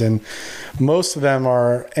fins, and most of them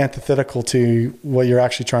are antithetical to what you're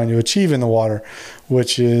actually trying to achieve in the water,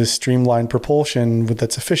 which is streamlined propulsion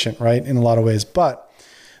that's efficient, right, in a lot of ways. But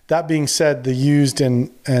that being said, the used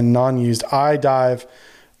and non-used, I dive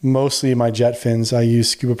mostly my jet fins. I use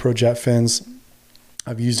Scuba Pro jet fins.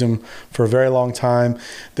 I've used them for a very long time.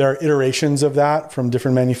 There are iterations of that from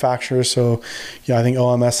different manufacturers. So, I think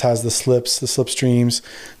OMS has the Slipstreams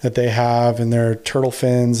that they have, and there are turtle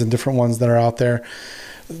fins and different ones that are out there.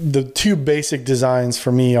 The two basic designs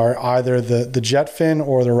for me are either the jet fin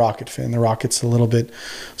or the rocket fin. The rocket's a little bit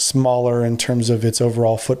smaller in terms of its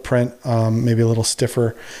overall footprint, maybe a little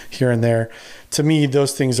stiffer here and there. To me,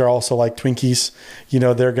 those things are also like Twinkies.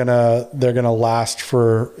 They're gonna last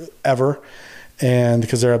forever. And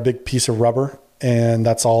because they're a big piece of rubber, and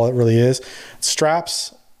that's all it really is.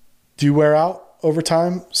 Straps do wear out over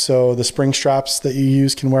time. So the spring straps that you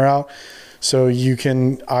use can wear out. So you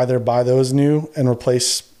can either buy those new and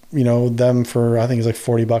replace, them for, I think it's like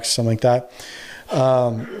 $40 or something like that.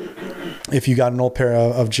 If you got an old pair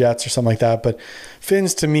of jets or something like that. But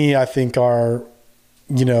fins, to me, I think are,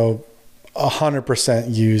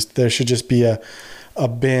 100% used. There should just be a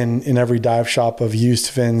bin in every dive shop of used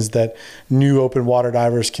fins that new open water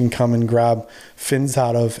divers can come and grab fins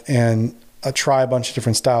out of and try a bunch of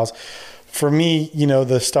different styles. For me,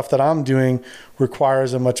 the stuff that I'm doing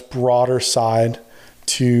requires a much broader side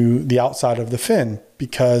to the outside of the fin,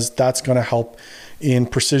 because that's going to help in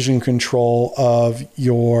precision control of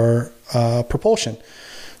your propulsion.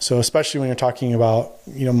 So especially when you're talking about,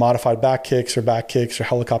 modified back kicks or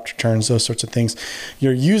helicopter turns, those sorts of things,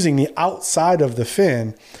 you're using the outside of the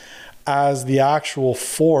fin as the actual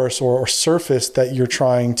force or surface that you're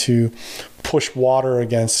trying to push water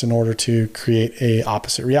against in order to create a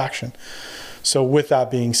opposite reaction. So with that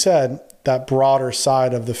being said, that broader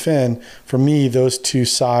side of the fin, for me, those two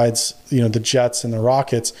sides, the jets and the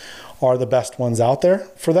rockets, are the best ones out there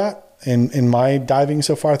for that. In my diving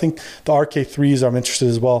so far, I think the RK3s I'm interested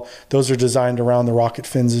as well. Those are designed around the rocket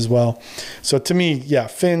fins as well. So to me, yeah,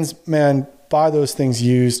 fins, man, buy those things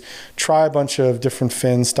used. Try a bunch of different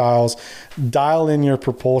fin styles. Dial in your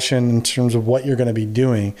propulsion in terms of what you're going to be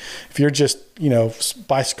doing. If you're just,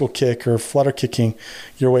 bicycle kick or flutter kicking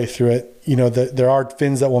your way through it, there are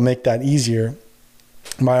fins that will make that easier.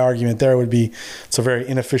 My argument there would be it's a very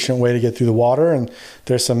inefficient way to get through the water, and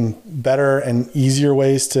there's some better and easier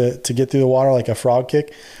ways to get through the water, like a frog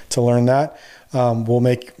kick. To learn that will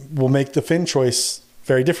make the fin choice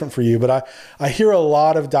very different for you. But I hear a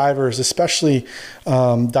lot of divers, especially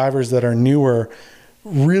divers that are newer,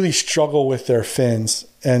 really struggle with their fins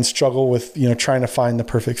and struggle with trying to find the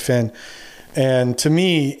perfect fin. And to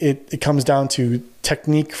me, it comes down to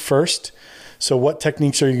technique first. So what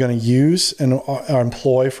techniques are you going to use and or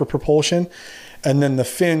employ for propulsion? And then the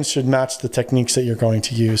fins should match the techniques that you're going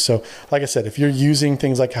to use. So like I said, if you're using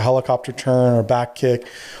things like a helicopter turn or back kick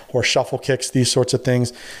or shuffle kicks, these sorts of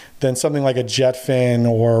things, then something like a jet fin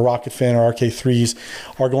or a rocket fin or RK3s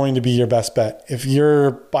are going to be your best bet. If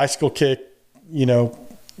your bicycle kick,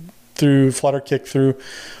 through flutter kick through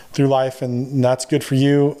life, and that's good for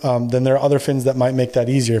you, then there are other fins that might make that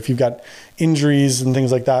easier. If you've got injuries and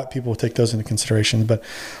things like that, people will take those into consideration. But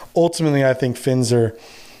ultimately, I think fins are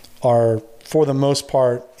for the most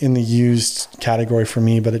part in the used category for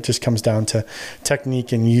me, but it just comes down to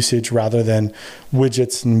technique and usage rather than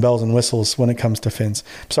widgets and bells and whistles when it comes to fins.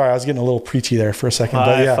 Sorry, I was getting a little preachy there for a second. But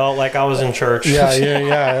I felt like I was in church.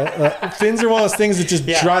 Yeah. Fins are one of those things that just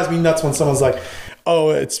drives me nuts when someone's like, oh,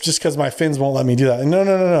 it's just because my fins won't let me do that.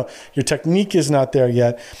 No. Your technique is not there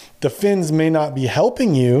yet. The fins may not be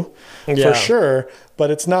helping you for sure,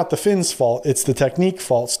 but it's not the fins' fault. It's the technique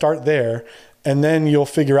fault. Start there, and then you'll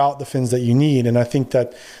figure out the fins that you need. And I think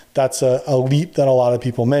that that's a leap that a lot of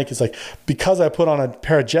people make. It's like, because I put on a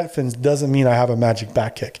pair of jet fins doesn't mean I have a magic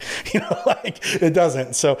back kick. It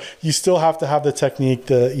doesn't. So you still have to have the technique,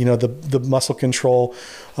 the muscle control,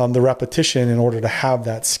 the repetition in order to have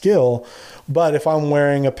that skill. But if I'm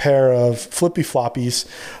wearing a pair of flippy floppies,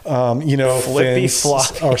 fins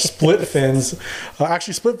or split fins,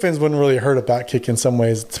 actually split fins wouldn't really hurt a back kick in some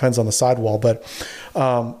ways. It depends on the sidewall, but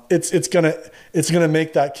it's gonna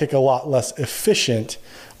make that kick a lot less efficient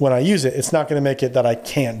when I use it. It's not going to make it that I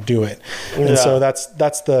can't do it. And so that's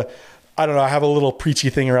the, I don't know. I have a little preachy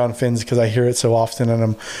thing around fins because I hear it so often,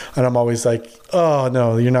 and I'm always like, oh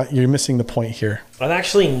no, you're missing the point here. I've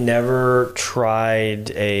actually never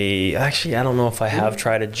tried I don't know if I have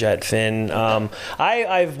tried a jet fin.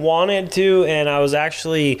 I've wanted to, and I was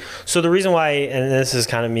actually, so the reason why, and this is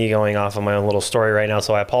kind of me going off on my own little story right now,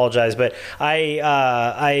 so I apologize, but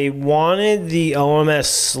I wanted the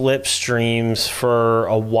OMS Slipstreams for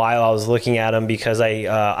a while. I was looking at them because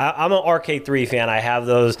I'm an RK3 fan. I have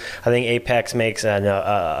those. I think Apex makes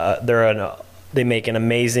they make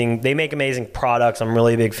amazing products. I'm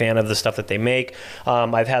really a big fan of the stuff that they make.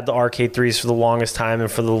 I've had the RK3s for the longest time, and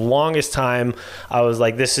for the longest time, I was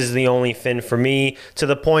like, this is the only fin for me, to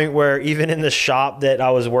the point where even in the shop that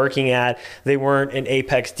I was working at, they weren't an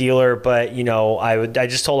Apex dealer, but I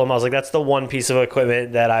just told them, I was like, that's the one piece of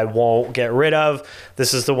equipment that I won't get rid of.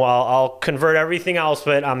 This is the one, I'll convert everything else,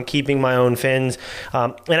 but I'm keeping my own fins.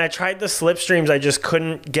 And I tried the Slipstreams. I just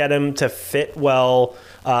couldn't get them to fit well.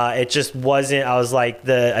 It just wasn't, I was like,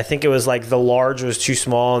 I think it was like the large was too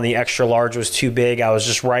small and the extra large was too big. I was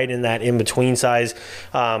just right in that in-between size.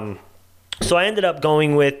 So I ended up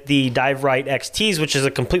going with the Dive Right XTs, which is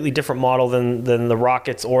a completely different model than the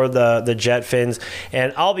rockets or the jet fins.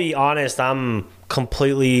 And I'll be honest, I'm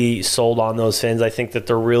completely sold on those fins. I think that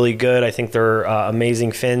they're really good. I think they're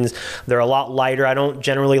amazing fins. They're a lot lighter. I don't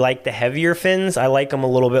generally like the heavier fins. I like them a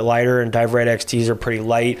little bit lighter, and Dive Right XTs are pretty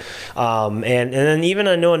light. And then even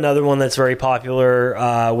I know another one that's very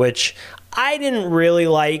popular, which I didn't really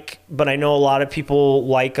like, but I know a lot of people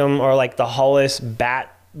like them, are like the Hollis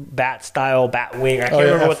Bat bat style, bat wing. I can't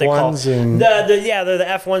remember what they call them. They're the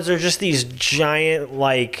F1s. They're just these giant,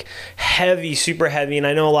 like heavy, super heavy. And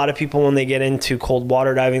I know a lot of people when they get into cold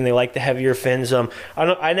water diving, they like the heavier fins.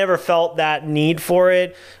 I never felt that need for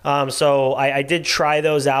it. So I did try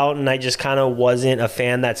those out, and I just kind of wasn't a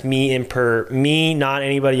fan. That's me, not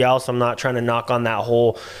anybody else. I'm not trying to knock on that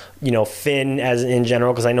whole fin as in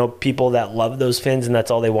general, because I know people that love those fins and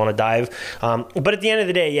that's all they want to dive. But at the end of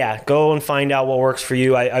the day, yeah, go and find out what works for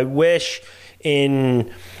you. I wish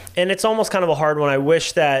and it's almost kind of a hard one. I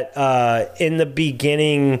wish that in the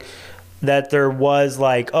beginning that there was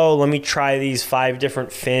like, oh, let me try these 5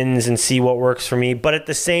 different fins and see what works for me. But at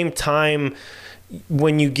the same time,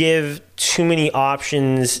 when you give too many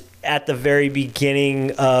options at the very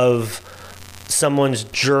beginning of someone's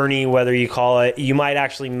journey, whether you call it, you might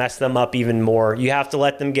actually mess them up even more. You have to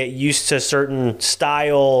let them get used to a certain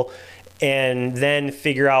style and then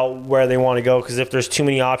figure out where they want to go, because if there's too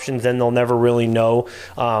many options, then they'll never really know.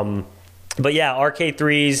 But yeah,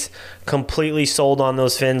 RK3s, completely sold on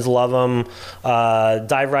those fins, love them.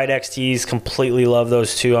 Dive Ride XTs, completely love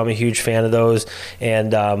those too. I'm a huge fan of those.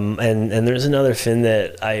 And there's another fin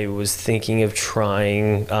that I was thinking of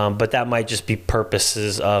trying, but that might just be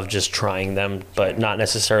purposes of just trying them, but not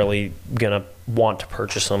necessarily gonna want to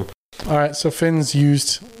purchase them. All right, so fins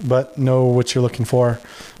used, but know what you're looking for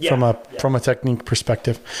from a technique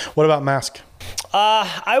perspective. What about mask?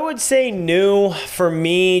 I would say new for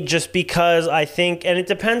me, just because I think, and it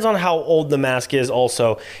depends on how old the mask is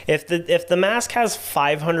also. If the mask has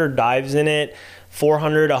 500 dives in it,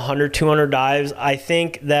 400, 100, 200 dives, I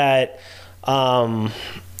think that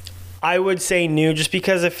I would say new, just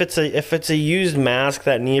because if it's a used mask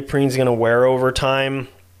that neoprene's going to wear over time.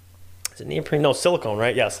 Is it neoprene? No, silicone,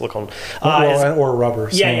 right? Yeah, silicone. Or rubber.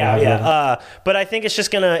 Yeah. But I think it's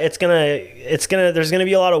just there's gonna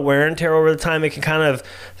be a lot of wear and tear over the time. It can kind of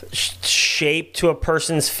shape to a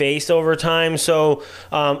person's face over time. So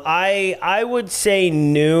I would say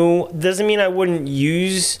new. Doesn't mean I wouldn't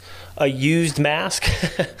use a used mask.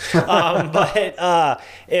 But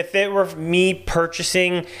if it were me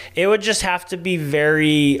purchasing, it would just have to be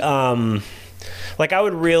very like, I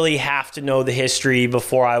would really have to know the history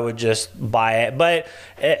before I would just buy it. But,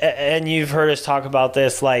 and you've heard us talk about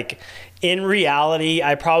this, like, in reality,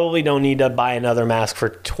 I probably don't need to buy another mask for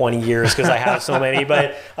 20 years because I have so many.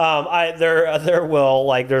 But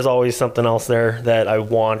there's always something else there that I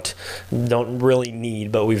don't really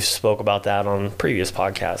need. But we've spoke about that on previous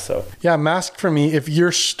podcasts. So yeah, mask for me, if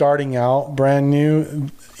you're starting out brand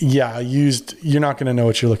new, used, you're not going to know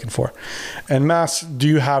what you're looking for. And masks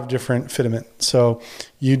do have different fitment. So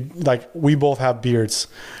we both have beards.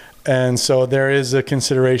 And so there is a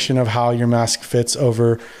consideration of how your mask fits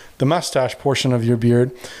over the mustache portion of your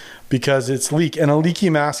beard, because it's leak. And a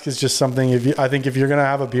leaky mask is just something, I think if you're going to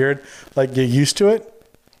have a beard, like, get used to it.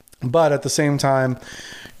 But at the same time,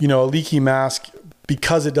 a leaky mask,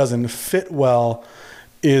 because it doesn't fit well,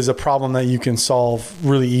 is a problem that you can solve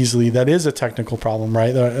really easily. That is a technical problem,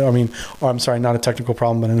 right? Not a technical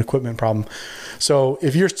problem, but an equipment problem. So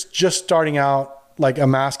if you're just starting out, like, a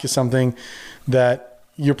mask is something that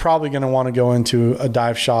you're probably going to want to go into a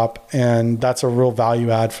dive shop, and that's a real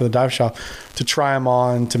value add for the dive shop, to try them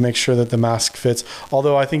on, to make sure that the mask fits.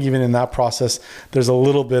 Although I think even in that process, there's a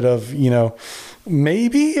little bit of,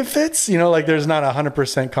 maybe it fits, there's not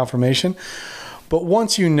 100% confirmation. But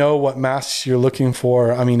once you know what masks you're looking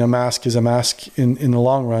for, a mask is a mask in the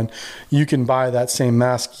long run. You can buy that same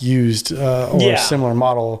mask used or a similar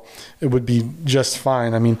model. It would be just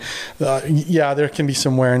fine. There can be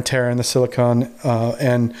some wear and tear in the silicone,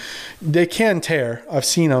 and they can tear. I've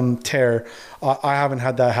seen them tear. I haven't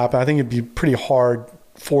had that happen. I think it'd be pretty hard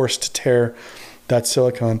forced to tear that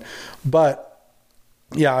silicone. But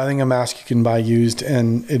yeah, I think a mask you can buy used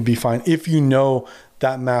and it'd be fine if you know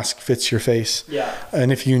that mask fits your face. Yeah.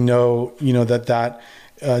 And if you know that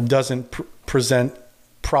doesn't present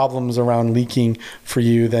problems around leaking for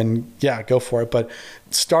you, then yeah, go for it. But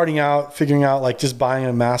starting out, figuring out, like, just buying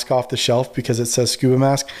a mask off the shelf because it says scuba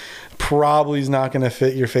mask, probably is not going to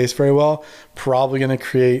fit your face very well. Probably going to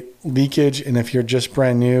create leakage. And if you're just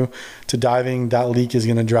brand new to diving, that leak is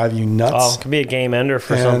going to drive you nuts. Oh, it could be a game ender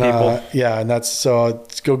for some people. And that's so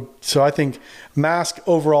I think mask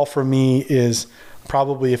overall for me is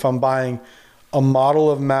probably, if I'm buying a model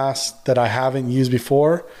of mask that I haven't used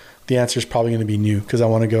before, the answer is probably going to be new, because I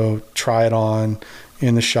want to go try it on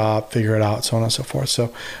in the shop, figure it out, so on and so forth.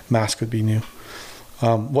 So mask would be new.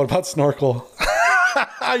 What about snorkel?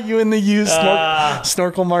 Are you in the used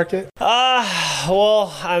snorkel market? Well,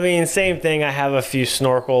 same thing. I have a few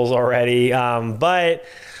snorkels already, but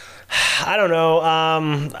I don't know.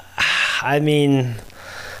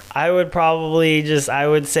 I would probably I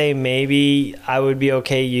would say maybe I would be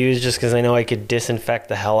okay used just because I know I could disinfect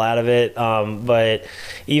the hell out of it. But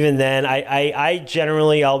even then, I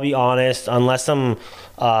generally, I'll be honest, unless I'm,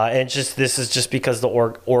 and this is just because the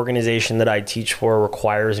organization that I teach for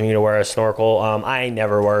requires me to wear a snorkel. I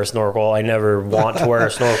never wear a snorkel. I never want to wear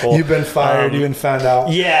a snorkel. You've been fired. You've been found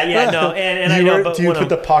out. Yeah, no. And I know, but do you put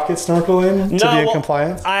the pocket snorkel in to be in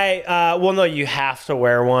compliance? No, you have to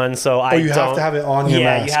wear one. So you have to have it on your mask.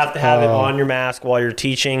 Yeah, you have to have it on your mask while you're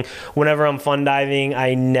teaching. Whenever I'm fun diving,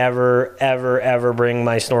 I never, ever, ever bring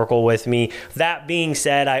my snorkel with me. That being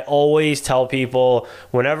said, I always tell people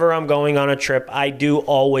whenever I'm going on a trip, I do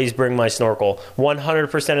always bring my snorkel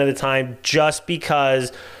 100% of the time, just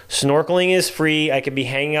because snorkeling is free. I could be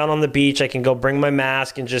hanging out on the beach. I can go bring my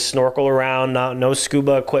mask and just snorkel around. No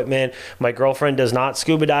scuba equipment. My girlfriend does not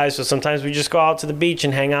scuba dive, so sometimes we just go out to the beach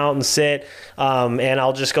and hang out and sit, and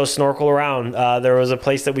I'll just go snorkel around. There was a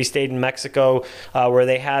place that we stayed in Mexico where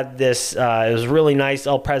they had this, it was really nice,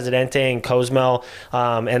 El Presidente in Cozumel,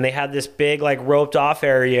 and they had this big roped off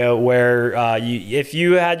area where if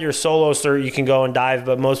you had your solo cert, you can go and dive,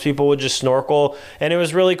 but most people would just snorkel, and it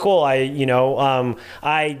was really cool.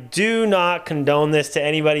 I do not condone this to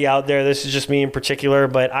anybody out there. This is just me in particular,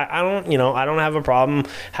 but I don't have a problem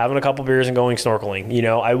having a couple beers and going snorkeling.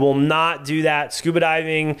 I will not do that. Scuba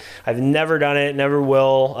diving, I've never done it, never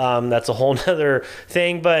will. That's a whole nother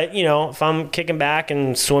thing. But, if I'm kicking back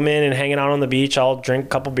and swimming and hanging out on the beach, I'll drink a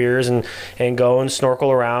couple beers and go and snorkel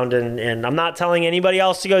around. And I'm not telling anybody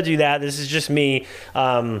else to go do that. This is just me.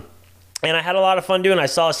 And I had a lot of fun doing it. I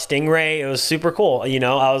saw a stingray. It was super cool.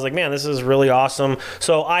 I was like, man, this is really awesome.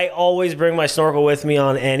 So I always bring my snorkel with me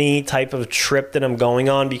on any type of trip that I'm going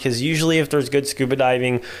on, because usually if there's good scuba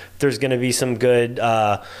diving, there's going to be some good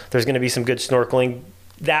snorkeling.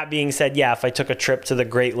 That being said, yeah, if I took a trip to the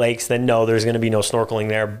Great Lakes, then no, there's going to be no snorkeling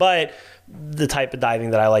there. But the type of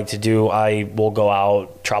diving that I like to do, I will go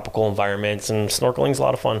out tropical environments, and snorkeling's a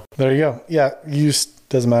lot of fun. There you go. Yeah,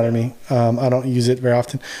 doesn't matter to me. I don't use it very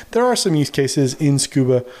often. There are some use cases in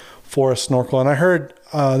scuba for a snorkel, and I heard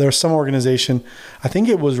there was some organization, I think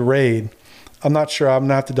it was RAID, I'm not sure, I'm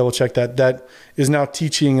gonna have to double check that is now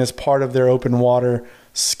teaching as part of their open water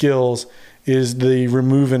skills is the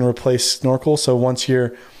remove and replace snorkel. So once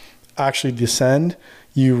you're actually descend,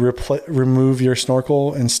 you remove your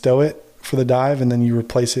snorkel and stow it for the dive, and then you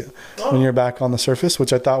replace it when you're back on the surface,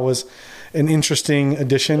 which I thought was an interesting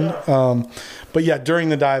addition. But yeah, during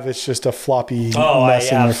the dive, it's just a floppy mess in your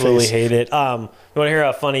face. I absolutely hate it. You want to hear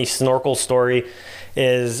a funny snorkel story?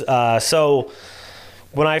 So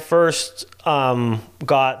when I first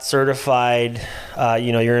got certified,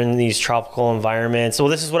 you're in these tropical environments. So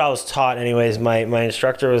this is what I was taught anyways. My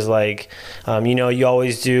instructor was like, you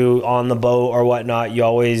always do on the boat or whatnot, you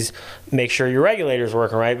always make sure your regulator's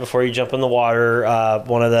working right before you jump in the water.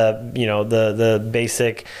 One of the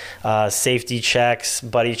basic safety checks,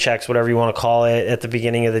 buddy checks, whatever you want to call it. At the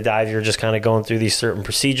beginning of the dive, you're just kind of going through these certain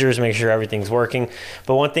procedures, make sure everything's working.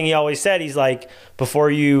 But one thing he always said, he's like,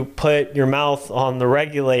 before you put your mouth on the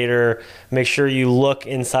regulator, make sure you look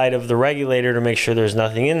inside of the regulator to make sure there's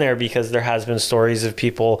nothing in there, because there has been stories of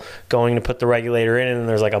people going to put the regulator in and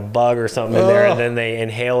there's like a bug or something in there, and then they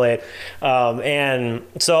inhale it. And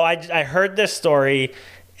so I heard this story,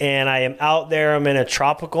 and I am out there. I'm in a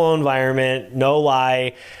tropical environment, no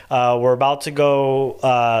lie. We're about to go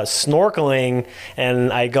snorkeling,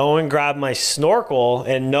 and I go and grab my snorkel,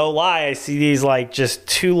 and no lie, I see these just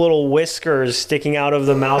two little whiskers sticking out of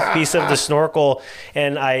the mouthpiece of the snorkel,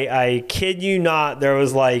 and I kid you not, there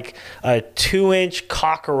was a 2-inch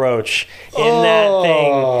cockroach in that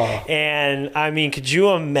thing. And I mean, could you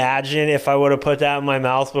imagine if I would have put that in my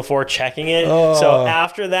mouth before checking it? So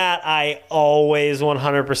after that, I always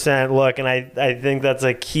 100% look, and I think that's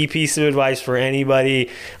a key piece of advice for anybody,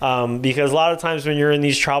 because a lot of times when you're in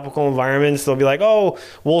these tropical environments, they'll be like, oh,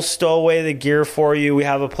 we'll stow away the gear for you. We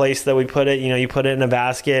have a place that we put it, you put it in a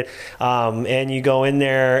basket, and you go in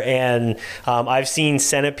there, and I've seen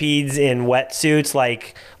centipedes in wetsuits,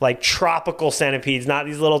 like tropical centipedes, not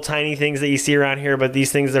these little tiny things that you see around here, but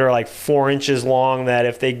these things that are 4 inches long, that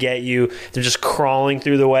if they get you, they're just crawling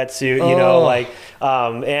through the wetsuit,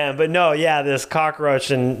 but no, yeah, this cockroach,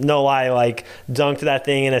 and no lie, dunked that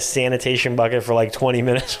thing in a sanitation bucket for 20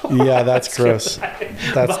 minutes. Yeah, that's gross.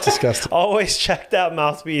 That's disgusting. Always check that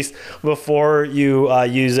mouthpiece before you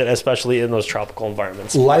use it, especially in those tropical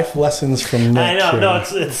environments. Life lessons from Nick. I know. No,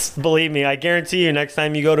 it's believe me, I guarantee you, next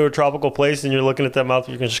time you go to a tropical place and you're looking at that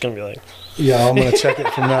mouthpiece, you're just going to be like, yeah, I'm going to check it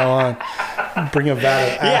from now on. Bring a vat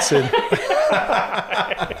of acid.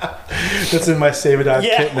 That's in my Save a Dive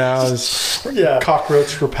kit now. Is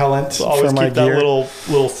cockroach repellent Always for my keep that gear. little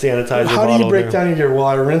sanitizer. How do you bottle break there. down your gear? Well,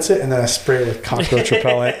 I rinse it and then I spray it with cockroach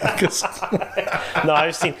repellent. No,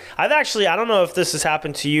 I don't know if this has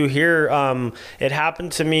happened to you here. It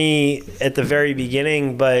happened to me at the very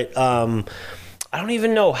beginning, but I don't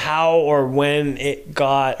even know how or when it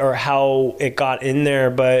got or how it got in there,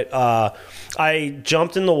 but I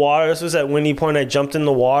jumped in the water. This was at Windy Point. I jumped in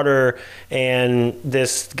the water, and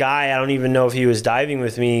this guy, I don't even know if he was diving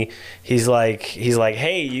with me. He's like,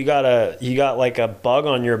 hey, you got like a bug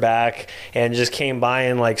on your back, and just came by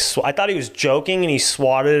and like, I thought he was joking, and he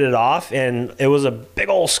swatted it off, and it was a big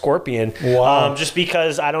old scorpion. Wow. Just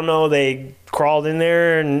because I don't know, they crawled in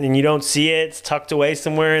there and you don't see it. It's tucked away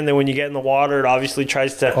somewhere, and then when you get in the water, it obviously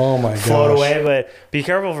tries to float away. But be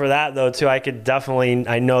careful for that though too. I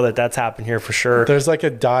know that's happened here for sure. There's like a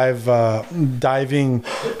diving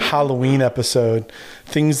Halloween episode,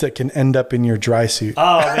 things that can end up in your dry suit.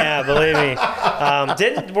 Oh man, believe me.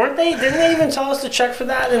 Didn't they even tell us to check for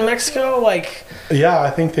that in Mexico? Like, yeah, I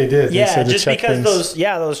think they did. yeah, they said to just check because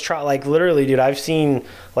things. like literally, dude, I've seen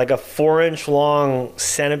like a 4-inch long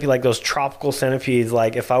centipede, like those tropical centipedes.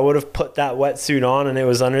 Like if I would have put that wetsuit on and it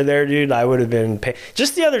was under there, dude, I would have been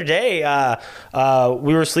just the other day,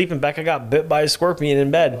 we were sleeping, Becca got bit by a scorpion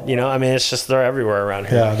in bed. You know, I mean, it's just, they're everywhere around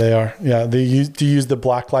here. Yeah, they are. Yeah, do you use the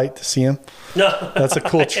black light to see them? No. That's a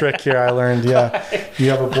cool trick here I learned. Yeah,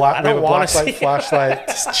 you have a black light flashlight.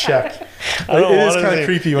 Just check. It is kind of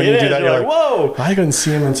creepy when you do that. You're like, whoa! I couldn't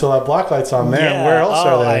see them until that black light's on. Man, Yeah. where else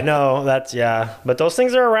are they? I know, but those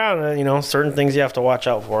things are around. You know, certain things you have to watch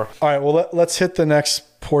out for. All right, well let's hit the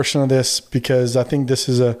next portion of this, because I think this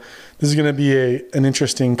is going to be an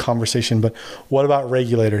interesting conversation. But what about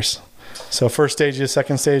regulators? So first stages,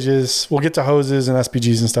 second stages. We'll get to hoses and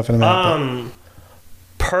SPGs and stuff in a minute.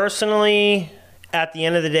 Personally, at the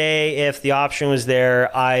end of the day, if the option was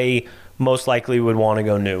there, I most likely would want to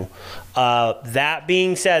go new. That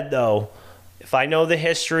being said, though, if I know the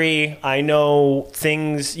history, I know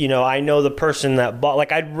things, I know the person that bought,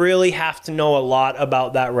 like I'd really have to know a lot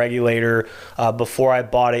about that regulator before I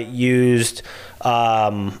bought it used.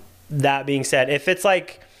 That being said, if it's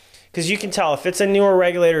like, because you can tell if it's a newer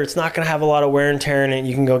regulator, it's not going to have a lot of wear and tear in it.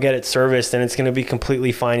 You can go get it serviced and it's going to be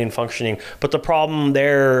completely fine and functioning. But the problem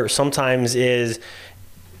there sometimes is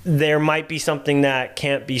there might be something that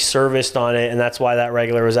can't be serviced on it, and that's why that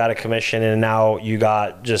regulator was out of commission, and now you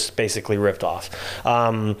got just basically ripped off.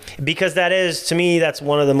 Because that is, to me, that's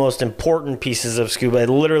one of the most important pieces of scuba. It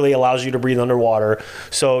literally allows you to breathe underwater,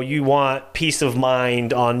 so you want peace of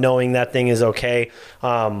mind on knowing that thing is okay.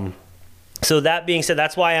 So that being said,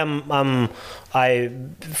 that's why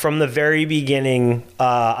from the very beginning,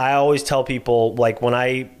 I always tell people, like when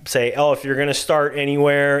I say, oh, if you're going to start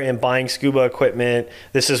anywhere and buying scuba equipment,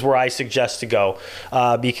 this is where I suggest to go.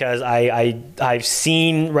 Because I've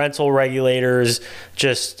seen rental regulators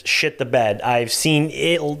just shit the bed. I've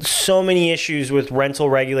seen so many issues with rental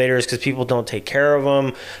regulators because people don't take care of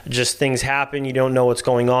them. Just things happen. You don't know what's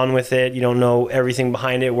going on with it. You don't know everything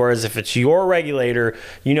behind it. Whereas if it's your regulator,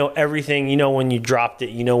 you know everything. You know when you dropped it.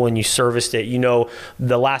 You know when you serviced it. You know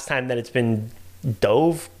the last time that it's been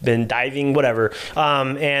diving, whatever.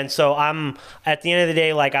 And so I'm, at the end of the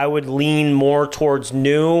day, like I would lean more towards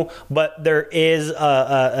new, but there is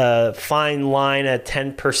a fine line, a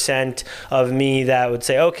 10% of me that would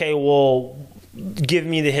say, okay, well, give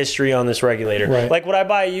me the history on this regulator. Right. Like, would I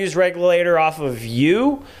buy a used regulator off of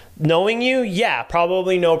you? Knowing you, yeah,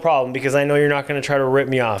 probably no problem, because I know you're not going to try to rip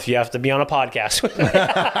me off. You have to be on a podcast with me.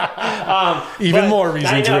 Even more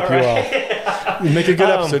reason to rip you off. Make a good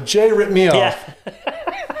episode. Jay ripped me off.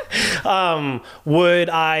 Yeah. Would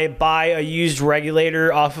I buy a used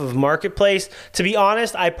regulator off of Marketplace? To be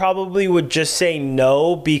honest, I probably would just say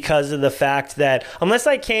no, because of the fact that unless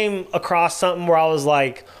I came across something where I was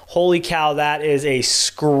like, holy cow, that is a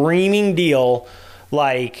screaming deal,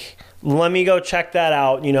 like, let me go check that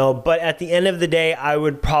out, but at the end of the day, I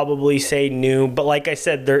would probably say new. But like I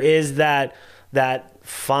said, there is that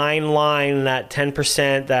fine line, that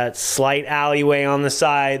 10%, that slight alleyway on the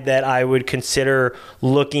side that I would consider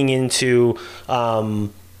looking into.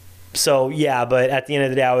 So yeah, but at the end of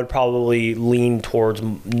the day, I would probably lean towards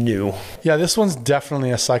new. Yeah, this one's definitely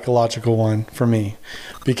a psychological one for me,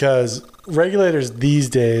 because regulators these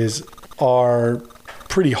days are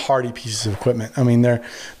pretty hardy pieces of equipment. I mean,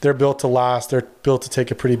 they're built to last. They're built to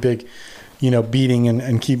take a pretty big, beating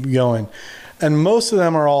and keep going. And most of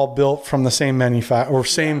them are all built from the same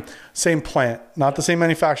same plant, not the same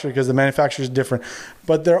manufacturer, because the manufacturer is different,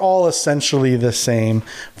 but they're all essentially the same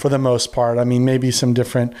for the most part. I mean, maybe some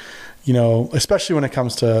different, especially when it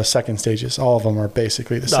comes to second stages, all of them are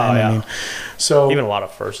basically the same. yeah. I mean, so Even a lot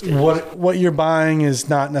of first stages. what you're buying is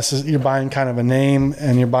not necessarily, you're buying kind of a name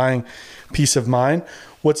and you're buying peace of mind.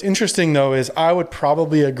 What's interesting though is I would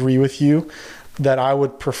probably agree with you that I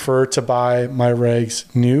would prefer to buy my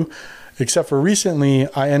regs new, except for recently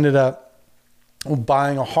I ended up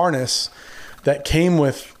buying a harness that came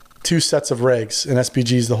with 2 sets of regs and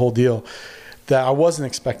SPGs, the whole deal, that I wasn't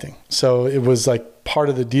expecting. So it was like part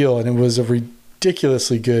of the deal, and it was a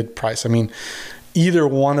ridiculously good price. I mean, either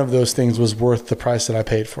one of those things was worth the price that I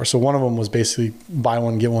paid for. So one of them was basically buy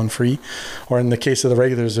one, get one free. Or in the case of the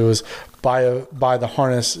regulars, it was buy the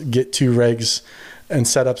harness, get 2 regs and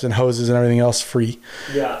setups and hoses and everything else free.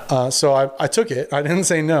 Yeah. So I took it. I didn't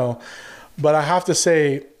say no. But I have to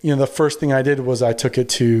say, the first thing I did was I took it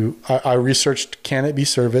to, I researched, can it be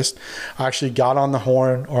serviced? I actually got on the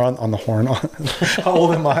horn, or on the horn, how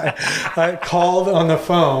old am I? I called on the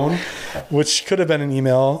phone, which could have been an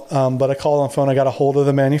email, but I called on the phone. I got a hold of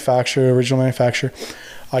the manufacturer, original manufacturer.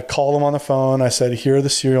 I called them on the phone. I said, here are the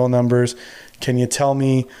serial numbers. Can you tell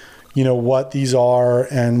me, what these are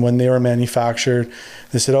and when they were manufactured?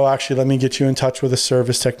 They said, oh, actually, let me get you in touch with a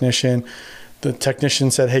service technician. The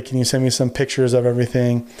technician said, hey, can you send me some pictures of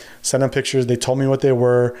everything? Send them pictures. They told me what they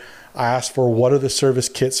were. I asked for what are the service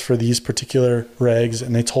kits for these particular regs,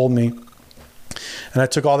 and they told me. And I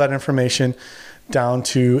took all that information down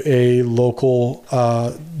to a local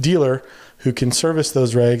dealer who can service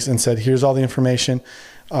those regs and said, here's all the information.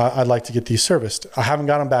 I'd like to get these serviced. I haven't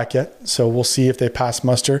got them back yet, so we'll see if they pass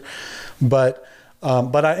muster. But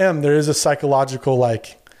there is a psychological,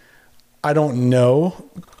 I don't know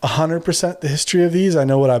 100% the history of these. I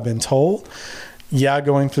know what I've been told. Yeah,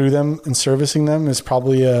 going through them and servicing them is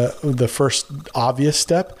probably the first obvious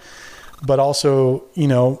step. But also,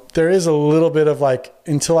 there is a little bit of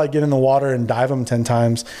until I get in the water and dive them 10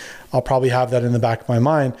 times, I'll probably have that in the back of my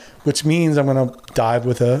mind, which means I'm going to dive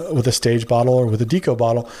with a stage bottle or with a deco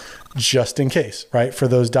bottle just in case, right? For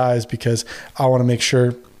those dives, because I want to make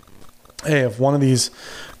sure, hey, if one of these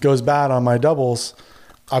goes bad on my doubles,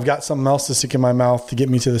 I've got something else to stick in my mouth to get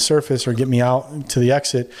me to the surface or get me out to the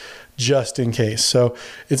exit just in case. So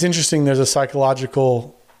it's interesting. There's a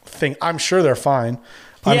psychological thing. I'm sure they're fine.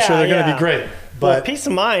 I'm sure they're going to be great. But peace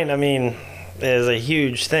of mind, is a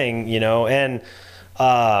huge thing, and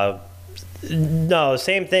no,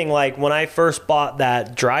 same thing. Like when I first bought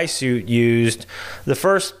that dry suit used, the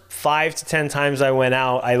first 5 to 10 times I went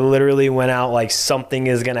out, I literally went out like something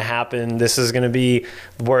is going to happen. This is going to be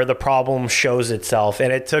where the problem shows itself.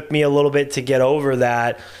 And it took me a little bit to get over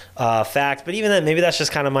that fact. But even then, maybe that's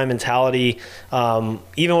just kind of my mentality.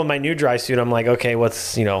 Even with my new dry suit, I'm like, okay,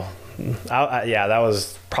 what's, that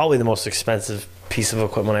was probably the most expensive piece of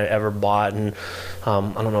equipment I ever bought, and I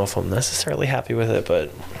don't know if I'm necessarily happy with it,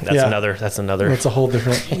 but that's a whole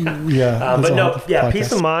different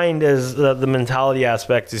peace of mind is the mentality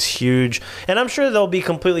aspect is huge, and I'm sure they'll be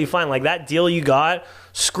completely fine. Like that deal you got,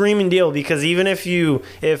 screaming deal, because even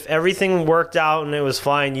if everything worked out and it was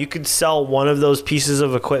fine, you could sell one of those pieces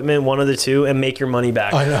of equipment, one of the two, and make your money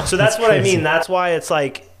back. I know. So that's what crazy. I mean. That's why it's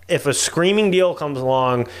like if a screaming deal comes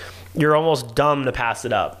along, you're almost dumb to pass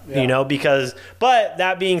it up, but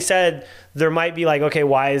that being said, there might be like, okay,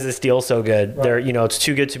 why is this deal so good? Right. There, it's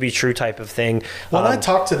too good to be true type of thing. Well, I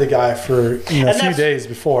talked to the guy for a few days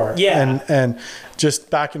before, and just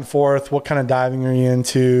back and forth. What kind of diving are you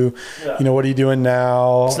into? Yeah. What are you doing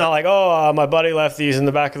now? It's not like, my buddy left these in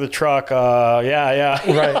the back of the truck.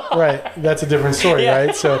 Right. That's a different story,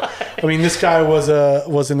 right? So, this guy was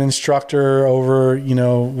an instructor over,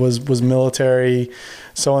 was military,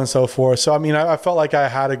 so on and so forth. So, I felt like I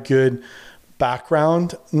had a good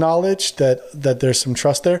background knowledge that there's some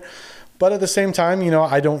trust there. But at the same time,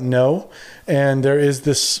 I don't know. And there is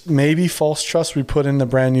this maybe false trust we put in the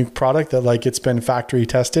brand new product that it's been factory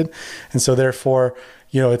tested. And so therefore,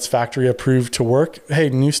 it's factory approved to work.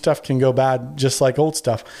 Hey, new stuff can go bad just like old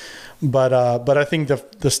stuff. But I think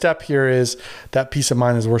the step here is that peace of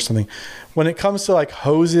mind is worth something. When it comes to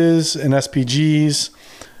hoses and SPGs,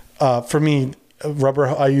 for me,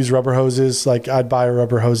 I use rubber hoses. I'd buy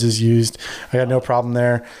rubber hoses used. I got no problem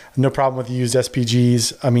there. No problem with used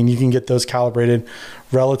SPGs. You can get those calibrated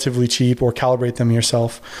relatively cheap or calibrate them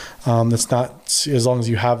yourself. That's not, as long as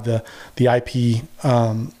you have the IP,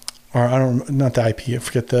 not the IP, I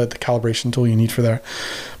forget the calibration tool you need for there.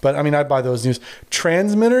 But I'd buy those used.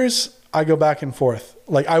 Transmitters, I go back and forth.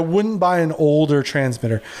 I wouldn't buy an older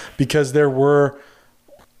transmitter because there were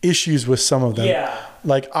issues with some of them. Yeah.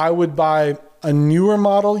 I would buy a newer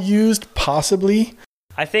model used, possibly.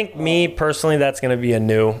 I think me personally, that's going to be a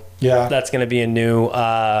new. Yeah. That's going to be a new.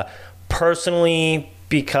 Personally,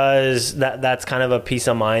 because that's kind of a peace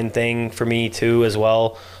of mind thing for me too as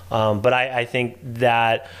well. But I think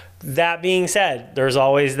that being said, there's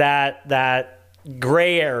always that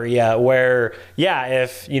gray area where,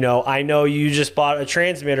 if I know you just bought a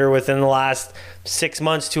transmitter within the last 6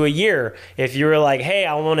 months to a year, if you were like, hey,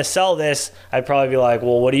 I want to sell this, I'd probably be like,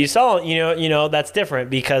 well, what are you selling? That's different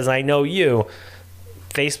because I know you.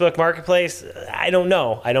 Facebook Marketplace, I don't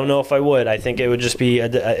know if I would. I think it would just be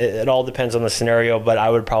it all depends on the scenario, but I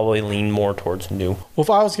would probably lean more towards new. Well, if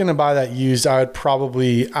I was going to buy that used, I would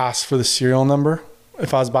probably ask for the serial number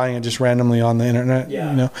if I was buying it just randomly on the internet,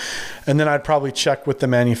 and then I'd probably check with the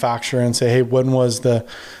manufacturer and say, hey, when was the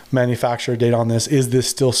manufacturer date on this? Is this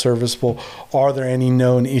still serviceable? Are there any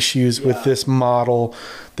known issues with this model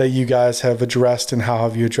that you guys have addressed, and how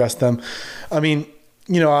have you addressed them? I mean,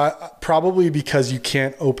 probably because you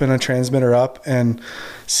can't open a transmitter up and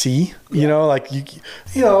see,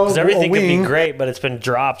 because everything could be great, but it's been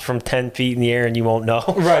dropped from 10 feet in the air and you won't know.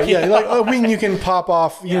 Right. Yeah. Like a wing, you can pop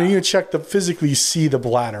off, you can check physically see the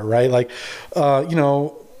bladder, right? Like,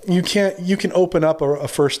 you can open up a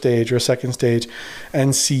first stage or a second stage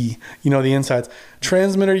and see, the insides.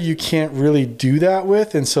 Transmitter, you can't really do that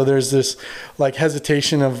with. And so there's this like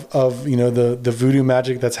hesitation of the voodoo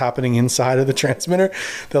magic that's happening inside of the transmitter,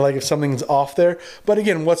 that like if something's off there. But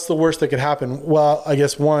again, what's the worst that could happen? Well, I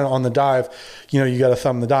guess one, on the dive, you got to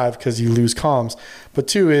thumb the dive because you lose comms. But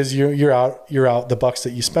two is you're out the bucks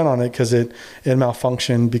that you spent on it because it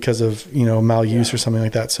malfunctioned because of maluse or something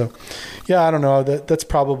like that. So I don't know, that's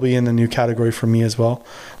probably in the new category for me as well.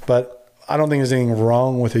 But I don't think there's anything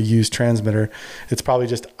wrong with a used transmitter. It's probably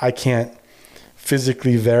just I can't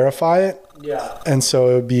physically verify it. Yeah. And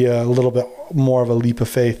so it would be a little bit more of a leap of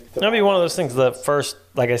faith. That'd be one of those things.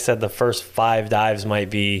 Like I said, the first 5 dives might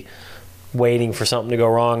be waiting for something to go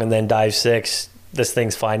wrong, and then dive 6, this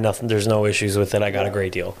thing's fine, nothing, there's no issues with it. I got a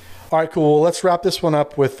great deal. All right, cool. Well, let's wrap this one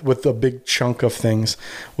up with a big chunk of things,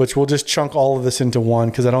 which we'll just chunk all of this into one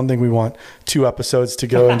because I don't think we want 2 episodes to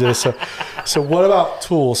go into this. So what about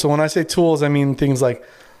tools? So when I say tools, I mean things like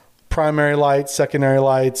primary lights, secondary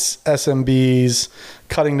lights, SMBs,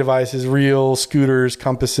 cutting devices, reels, scooters,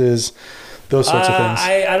 compasses, those sorts of things.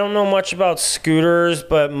 I don't know much about scooters,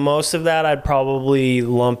 but most of that I'd probably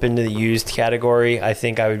lump into the used category. I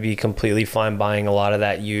think I would be completely fine buying a lot of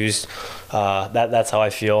that used. That's how I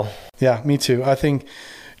feel. Yeah, me too. I think,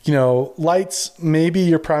 lights, maybe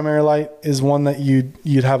your primary light is one that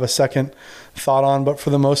you'd have a second thought on, but for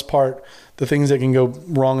the most part, the things that can go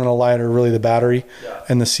wrong in a light are really the battery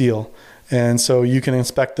and the seal. And so you can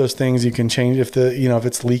inspect those things. You can change if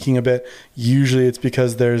it's leaking a bit. Usually it's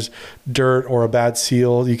because there's dirt or a bad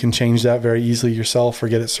seal. You can change that very easily yourself or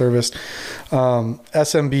get it serviced.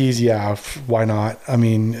 SMBs, why not? I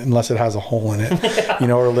mean, unless it has a hole in it,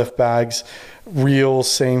 or lift bags. Reels,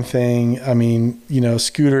 same thing. I mean,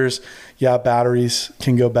 scooters, batteries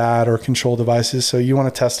can go bad, or control devices. So you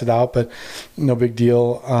want to test it out, but no big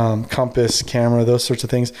deal. Compass, camera, those sorts of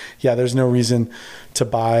things. Yeah, there's no reason to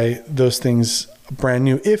buy those things brand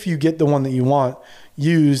new if you get the one that you want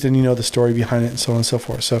used and the story behind it and so on and so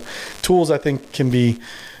forth. So tools, I think, can be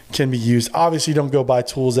used. Obviously, don't go buy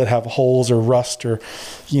tools that have holes or rust or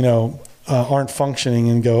aren't functioning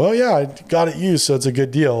and go, oh yeah, I got it used, so it's a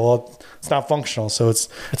good deal. Well, it's not functional, so it's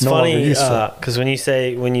no funny longer useful. Because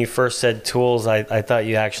when you first said tools, I thought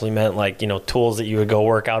you actually meant like tools that you would go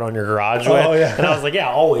work out on your garage with. Oh yeah, and I was like,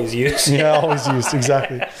 always used. Yeah, always used,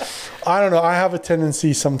 exactly. I don't know. I have a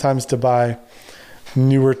tendency sometimes to buy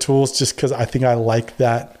newer tools just because I think I like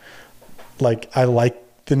that. Like I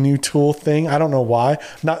like the new tool thing. I don't know why.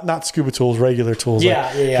 Not scuba tools, regular tools, like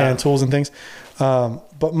hand tools and things.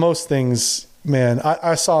 But most things. Man,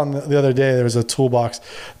 I saw the other day there was a toolbox.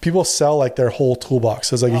 People sell like their whole toolbox.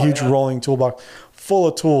 So it's like a huge rolling toolbox full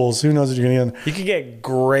of tools. Who knows what you're going to get? You could get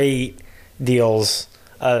great deals,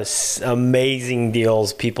 amazing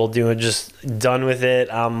deals. People doing just done with it.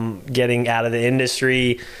 Getting out of the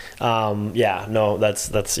industry. I'll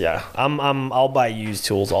buy used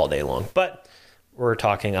tools all day long. But we're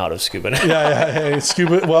talking out of scuba now. Hey,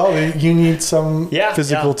 scuba. Well, you need some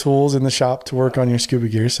physical tools in the shop to work on your scuba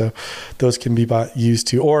gear, so those can be used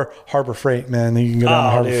too. Or Harbor Freight, man. You can go down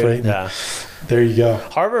to Harbor Freight. There you go.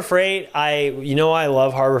 Harbor Freight. I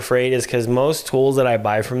love Harbor Freight is because most tools that I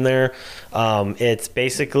buy from there, it's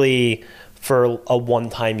basically for a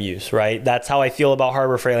one-time use, right? That's how I feel about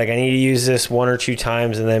Harbor Freight. Like I need to use this 1 or 2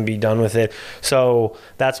 times and then be done with it. So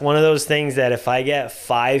that's one of those things that if I get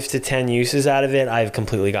 5 to 10 uses out of it, I've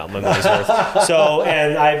completely got my money's worth. So,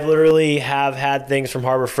 and I've literally have had things from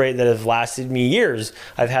Harbor Freight that have lasted me years.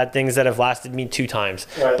 I've had things that have lasted me 2 times,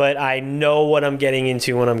 right. But I know what I'm getting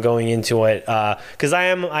into when I'm going into it. Cause I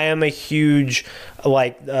am a huge,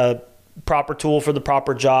 proper tool for the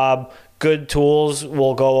proper job. Good tools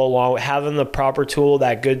will go along with having the proper tool.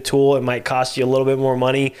 That good tool, it might cost you a little bit more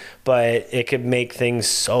money, but it could make things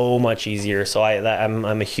so much easier. So I'm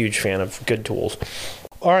a huge fan of good tools.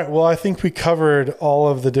 All right. Well, I think we covered all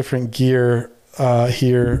of the different gear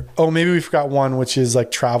here. Oh, maybe we forgot one, which is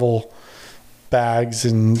like travel bags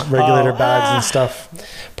and regulator bags and stuff.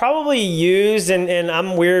 Probably used, and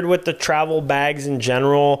I'm weird with the travel bags in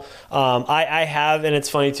general. I have, and it's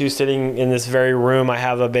funny too, sitting in this very room, I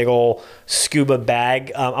have a big old scuba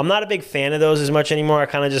bag. I'm not a big fan of those as much anymore. I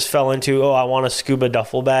kind of just fell into, I want a scuba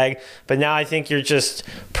duffel bag. But now I think you're just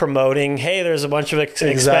promoting, hey, there's a bunch of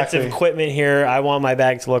expensive equipment here. I want my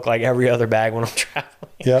bag to look like every other bag when I'm traveling.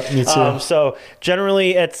 Yeah, me too. So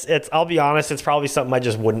generally, it's. I'll be honest, it's probably something I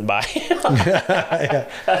just wouldn't buy. Yeah.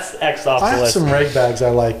 That's X off the list. I have some reg bags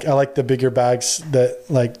I like. I like the bigger bags, that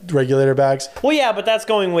like regulator bags. Well, yeah, but that's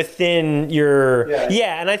going within your.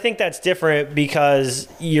 Yeah, and I think that's different because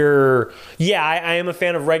you're. Yeah, I am a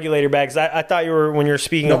fan of regulator bags. I thought you were when you're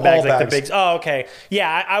speaking of bags like the bigs. Oh, okay.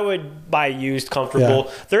 Yeah, I would buy used, comfortable.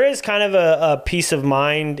 Yeah. There is kind of a peace of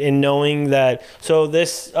mind in knowing that. So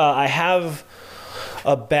this, I have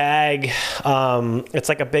a bag. It's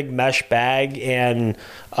like a big mesh bag, and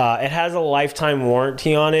it has a lifetime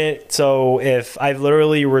warranty on it. So if I've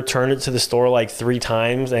literally returned it to the store like 3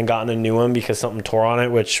 times and gotten a new one because something tore on it,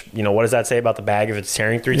 which, what does that say about the bag if it's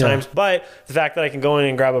tearing 3 times? But the fact that I can go in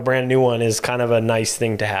and grab a brand new one is kind of a nice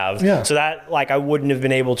thing to have. Yeah. So that, I wouldn't have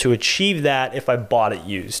been able to achieve that if I bought it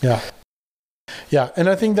used. Yeah. Yeah, and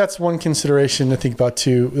I think that's one consideration to think about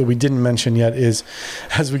too that we didn't mention yet is,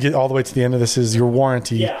 as we get all the way to the end of this, is your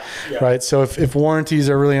warranty, right? So if warranties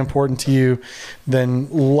are really important to you, then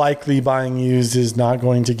likely buying used is not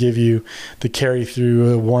going to give you the carry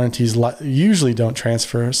through. Warranties usually don't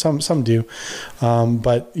transfer. Some do,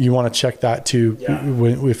 but you want to check that too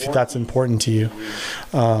if that's important to you.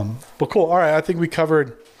 But cool. All right, I think we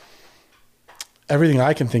covered everything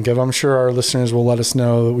I can think of. I'm sure our listeners will let us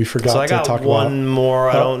know that we forgot to talk about. So I got one more.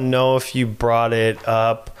 I don't know if you brought it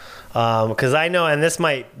up because I know, and this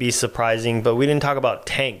might be surprising, but we didn't talk about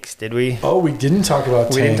tanks, did we? Oh, we didn't talk about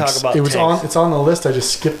tanks. We didn't talk about tanks. It's on the list. I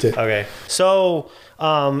just skipped it. Okay. So,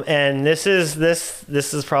 and this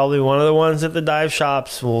is probably one of the ones that the dive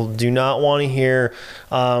shops do not want to hear.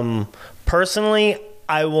 Personally,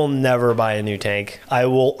 I will never buy a new tank. I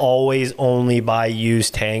will always only buy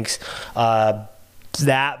used tanks.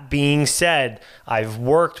 That being said, I've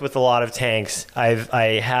worked with a lot of tanks.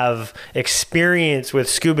 I have experience with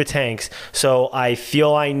scuba tanks, so I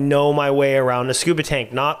feel I know my way around a scuba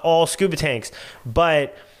tank. Not all scuba tanks,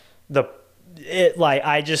 but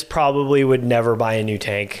I just probably would never buy a new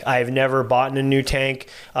tank. I've never bought a new tank.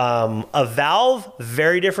 A valve,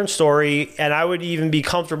 very different story, and I would even be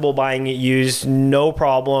comfortable buying it used, no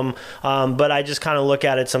problem. But I just kind of look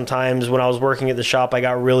at it sometimes. When I was working at the shop, I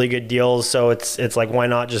got really good deals, so it's like, why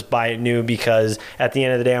not just buy it new? Because at the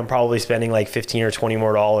end of the day, I'm probably spending like $15 or $20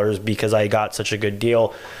 more because I got such a good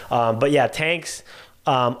deal. But yeah, tanks.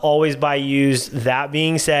 Always buy used. That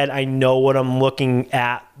being said, I know what I'm looking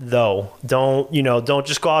at though. Don't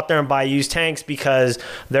just go out there and buy used tanks, because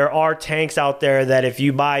there are tanks out there that if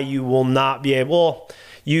you buy, you will not be able,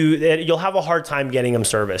 you'll have a hard time getting them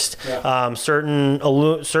serviced. Yeah. Certain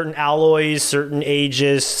alloys, certain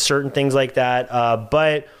ages, certain things like that.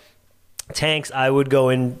 But tanks, I would go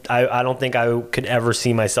in. I don't think I could ever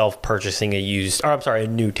see myself purchasing a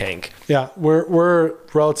new tank. Yeah, we're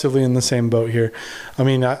relatively in the same boat here. I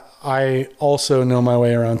mean, I also know my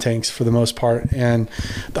way around tanks for the most part, and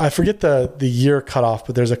I forget the year cutoff,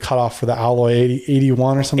 but there's a cutoff for the alloy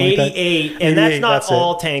 81 or something 88, like that. 88, and that's not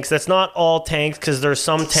all tanks. That's not all tanks, because there's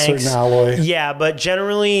some tanks. Certain alloy. Yeah, but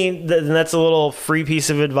generally, that's a little free piece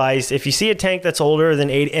of advice. If you see a tank that's older than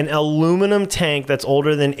an aluminum tank that's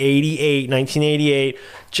older than 1988,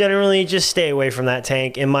 generally just stay away from that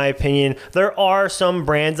tank, in my opinion. There are some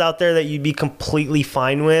brands out there that you'd be completely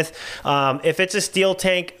fine with. If it's a steel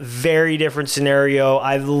tank, very different scenario.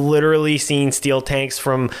 I've literally seen steel tanks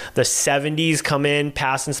from the 70s come in,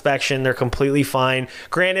 pass inspection, they're completely fine.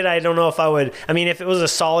 Granted, I don't know if I would, if it was a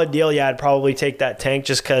solid deal, I'd probably take that tank,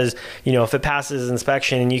 just because, if it passes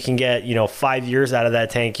inspection and you can get, 5 years out of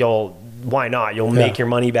that tank, why not? You'll make your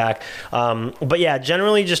money back. But yeah,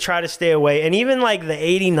 generally just try to stay away. And even like the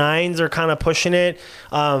 89s are kind of pushing it.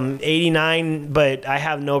 89, but I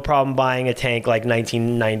have no problem buying a tank like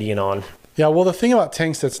 1990 and on. Yeah, well, the thing about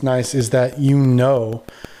tanks that's nice is that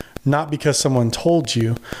not because someone told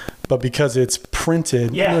you, but because it's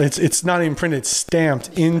printed. Yeah. It's not even printed, it's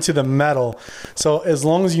stamped into the metal. So as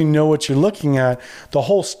long as you know what you're looking at, the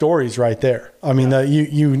whole story's right there. I mean,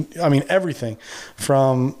 everything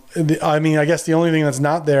from I guess the only thing that's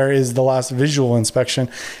not there is the last visual inspection,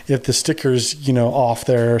 if the sticker's, off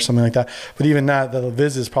there or something like that. But even that, the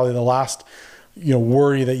viz is probably the last,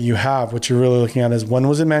 worry that you have. What you're really looking at is when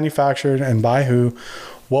was it manufactured and by who?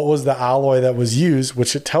 What was the alloy that was used,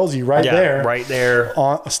 which it tells you right there,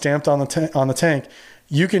 stamped on the tank.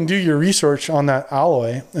 You can do your research on that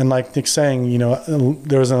alloy, and like Nick's saying,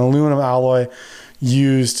 there was an aluminum alloy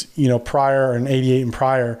used, prior, in 88 and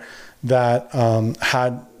prior, that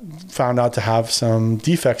had found out to have some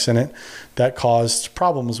defects in it that caused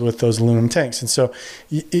problems with those aluminum tanks. And so,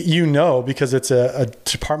 because it's a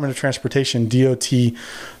Department of Transportation DOT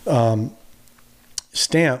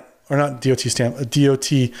stamp. Or not DOT stamp,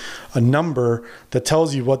 a number that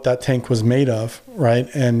tells you what that tank was made of, right?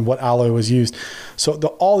 And what alloy was used. So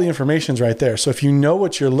all the information's right there. So if you know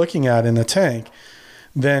what you're looking at in the tank,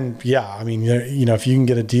 then if you can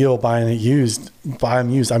get a deal buying it used, buy them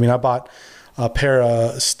used. I mean, I bought a pair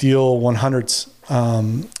of steel 100s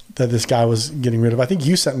that this guy was getting rid of. I think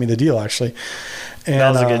you sent me the deal actually. And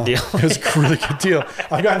that was a good deal. It was a really good deal.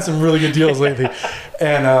 I've gotten some really good deals lately.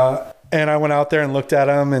 And I went out there and looked at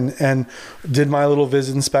them and did my little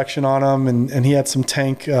visit inspection on them. And he had some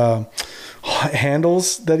tank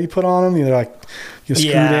handles that he put on them.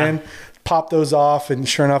 Screwed in, pop those off. And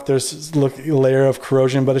sure enough, there's a layer of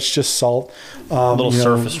corrosion, but it's just salt.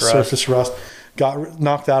 Surface rust.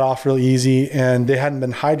 Knocked that off real easy. And they hadn't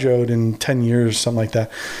been hydroed in 10 years, something like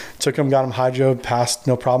that. Got them hydroed, passed,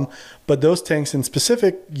 no problem. But those tanks in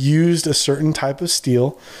specific used a certain type of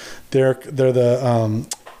steel. They're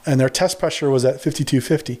and their test pressure was at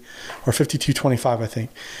 5250 or 5225, I think.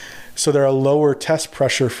 So they're a lower test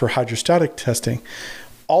pressure for hydrostatic testing.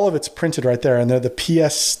 All of it's printed right there, and they're the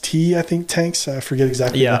PST, I think, tanks. I forget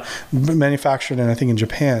exactly. Yeah. Manufactured in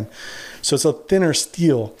Japan. So it's a thinner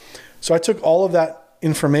steel. So I took all of that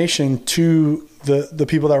information to the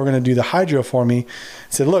people that were going to do the hydro for me,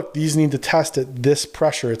 said, look, these need to test at this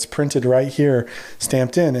pressure. It's printed right here,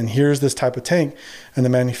 stamped in, and here's this type of tank. And the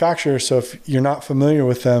manufacturer, so if you're not familiar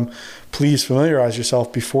with them, please familiarize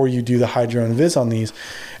yourself before you do the hydro and viz on these.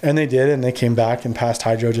 And they did, and they came back and passed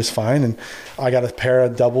hydro just fine. And I got a pair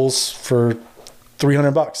of doubles for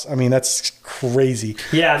 $300. I mean, that's crazy.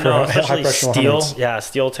 Yeah, no, especially steel. 100s. Yeah,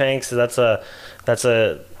 steel tanks. That's a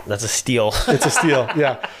steal. It's a steal.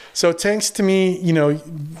 Yeah. So tanks to me,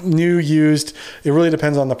 new, used, it really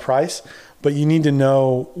depends on the price, but you need to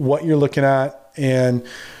know what you're looking at. And,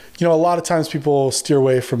 a lot of times people steer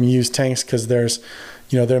away from used tanks because there's,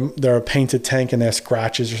 they're a painted tank and they have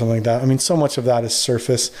scratches or something like that. I mean, so much of that is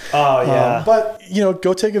surface. Oh, yeah. But,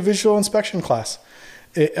 go take a visual inspection class.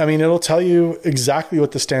 It'll tell you exactly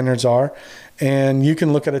what the standards are. And you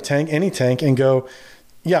can look at a tank, any tank, and go,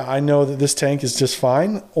 yeah, I know that this tank is just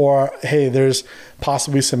fine, or hey, there's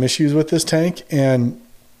possibly some issues with this tank, and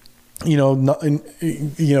you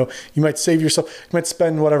might save yourself. You might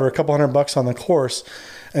spend a couple $100 on the course,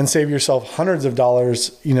 and save yourself hundreds of dollars,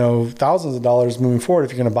 thousands of dollars moving forward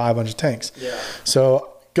if you're going to buy a bunch of tanks. Yeah.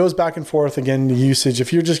 So it goes back and forth again. The usage.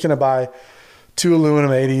 If you're just going to buy 2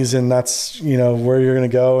 aluminum 80s, and that's where you're going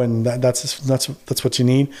to go, and that's what you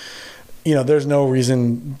need. There's no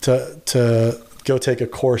reason to go take a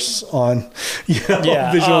course on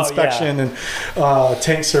visual inspection and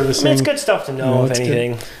tank servicing. It's good stuff to know, if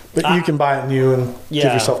anything. Good. But you can buy it new and give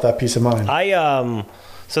yourself that peace of mind.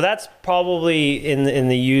 So that's probably in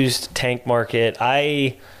the used tank market.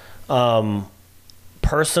 I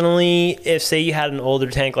personally, if say you had an older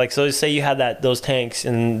tank, like so say you had those tanks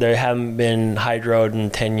and they haven't been hydroed in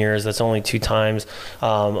 10 years, that's only 2 times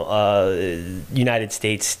United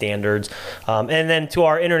States standards. And then to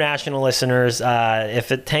our international listeners, if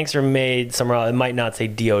the tanks are made somewhere else, it might not say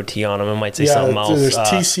DOT on them, it might say something else. There's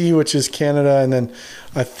TC, which is Canada, and then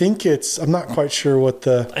I think I'm not quite sure what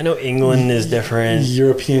I know England is different.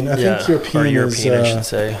 European, I think European is, I should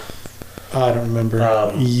say. I don't remember.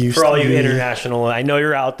 For all you international, I know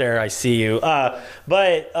you're out there. I see you.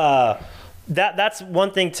 But that's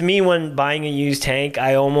one thing to me when buying a used tank.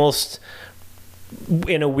 I almost,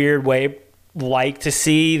 in a weird way, like to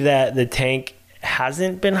see that the tank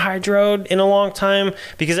hasn't been hydroed in a long time,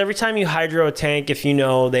 because every time you hydro a tank, if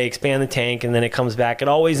they expand the tank and then it comes back, it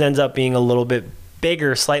always ends up being a little bit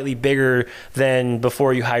bigger, slightly bigger than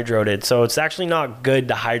before you hydroed it. So it's actually not good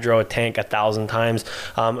to hydro a tank 1,000 times.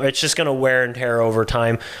 It's just going to wear and tear over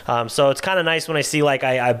time. So it's kind of nice when I see, like,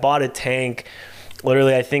 I bought a tank.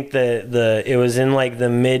 Literally, I think it was in like the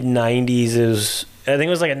mid 90s. I think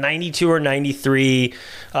it was like a 92 or 93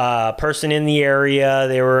 person in the area.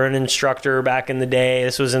 They were an instructor back in the day.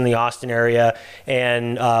 This was in the Austin area,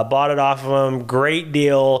 and bought it off of him. Great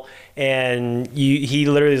deal. And he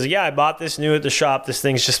literally was like, yeah, I bought this new at the shop. This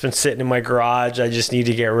thing's just been sitting in my garage. I just need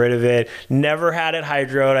to get rid of it. Never had it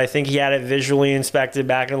hydroed. I think he had it visually inspected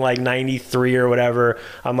back in like 93 or whatever.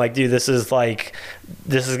 I'm like, dude, this is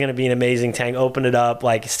going to be an amazing tank. Opened it up.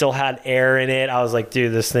 Like, it still had air in it. I was like,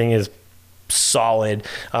 dude, this thing is solid.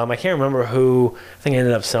 I can't remember who. I think I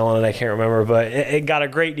ended up selling it. I can't remember, but it got a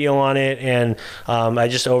great deal on it, and I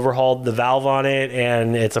just overhauled the valve on it,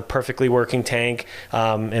 and it's a perfectly working tank,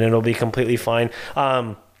 and it'll be completely fine.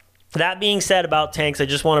 That being said about tanks, I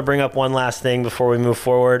just want to bring up one last thing before we move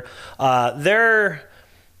forward. At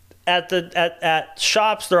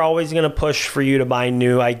shops, they're always going to push for you to buy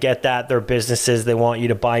new. I get that. They're businesses. They want you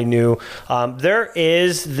to buy new. There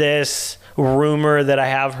is this rumor that I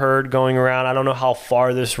have heard going around. I don't know how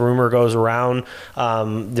far this rumor goes around,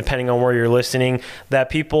 depending on where you're listening, that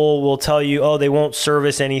people will tell you, oh, they won't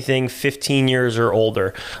service anything 15 years or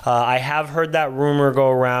older. I have heard that rumor go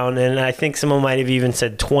around, and I think someone might have even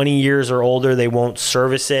said 20 years or older, they won't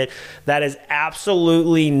service it. That is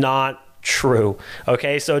absolutely not true.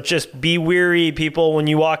 Okay, so just be weary, people, when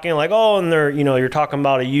you walk in, like, oh, and you're talking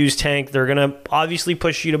about a used tank. They're gonna obviously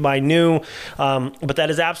push you to buy new, but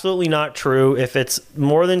that is absolutely not true. If it's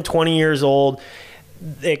more than 20 years old,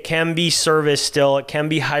 it can be serviced still. It can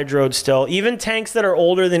be hydroed still. Even tanks that are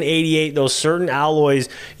older than 88, those certain alloys,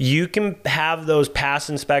 you can have those pass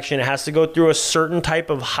inspection. It has to go through a certain type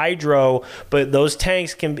of hydro, but those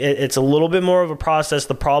tanks it's a little bit more of a process.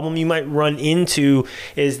 The problem you might run into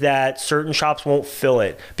is that certain shops won't fill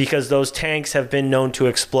it because those tanks have been known to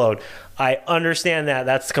explode. I understand that.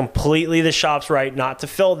 That's completely the shop's right not to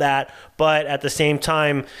fill that. But at the same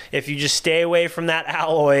time, if you just stay away from that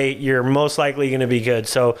alloy, you're most likely going to be good.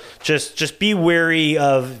 So just be wary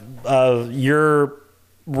of your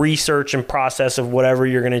research and process of whatever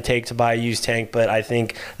you're going to take to buy a used tank. But I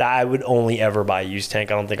think that I would only ever buy a used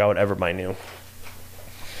tank. I don't think I would ever buy new.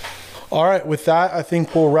 All right. With that, I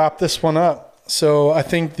think we'll wrap this one up. So I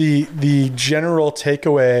think the general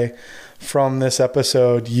takeaway from this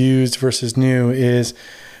episode, used versus new, is,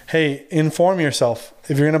 hey, inform yourself.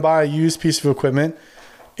 If you're going to buy a used piece of equipment,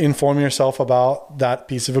 inform yourself about that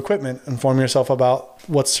piece of equipment. Inform yourself about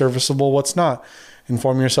what's serviceable, what's not.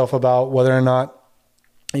 Inform yourself about whether or not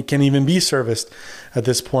it can even be serviced at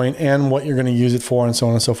this point and what you're going to use it for, and so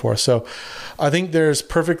on and so forth. So I think there's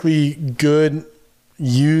perfectly good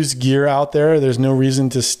used gear out there. There's no reason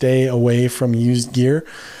to stay away from used gear.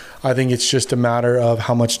 I think it's just a matter of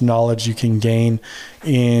how much knowledge you can gain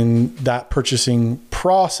in that purchasing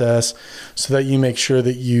process so that you make sure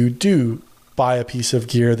that you do buy a piece of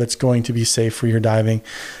gear that's going to be safe for your diving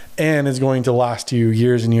and is going to last you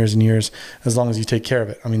years and years and years as long as you take care of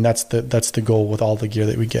it. I mean, that's the goal with all the gear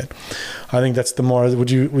that we get. I think that's the moral.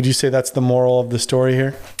 Would you say that's the moral of the story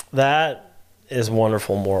here? That is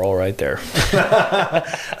wonderful moral right there.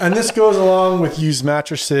 And this goes along with used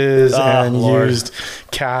mattresses and Lord. Used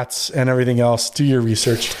cats and everything else. Do your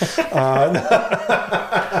research. All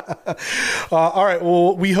right.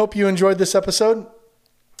 Well, we hope you enjoyed this episode.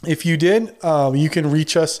 If you did, you can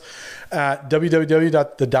reach us at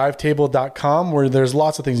www.thedivetable.com, where there's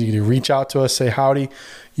lots of things you can do. Reach out to us, say howdy.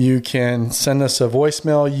 You can send us a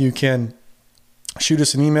voicemail. You can shoot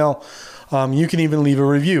us an email. You can even leave a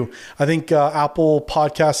review. I think Apple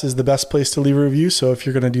Podcasts is the best place to leave a review. So if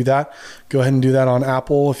you're going to do that, go ahead and do that on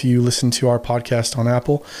Apple if you listen to our podcast on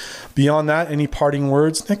Apple. Beyond that, any parting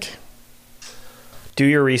words, Nick? Do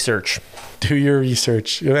your research. Do your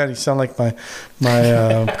research. Man, you sound like my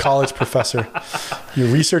college professor. Your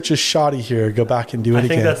research is shoddy here. Go back and do it again. I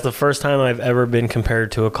think that's the first time I've ever been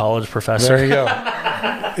compared to a college professor. There you go.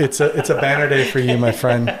 It's a banner day for you, my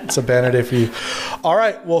friend. It's a banner day for you. All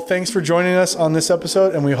right. Well, thanks for joining us on this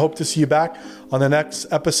episode, and we hope to see you back on the next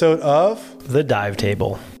episode of The Dive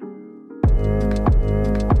Table.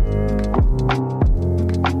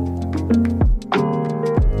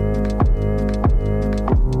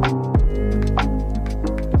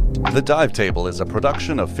 The Dive Table is a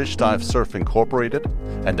production of Fish Dive Surf Incorporated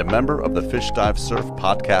and a member of the Fish Dive Surf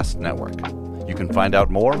Podcast Network. You can find out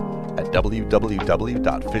more at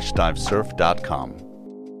www.fishdivesurf.com.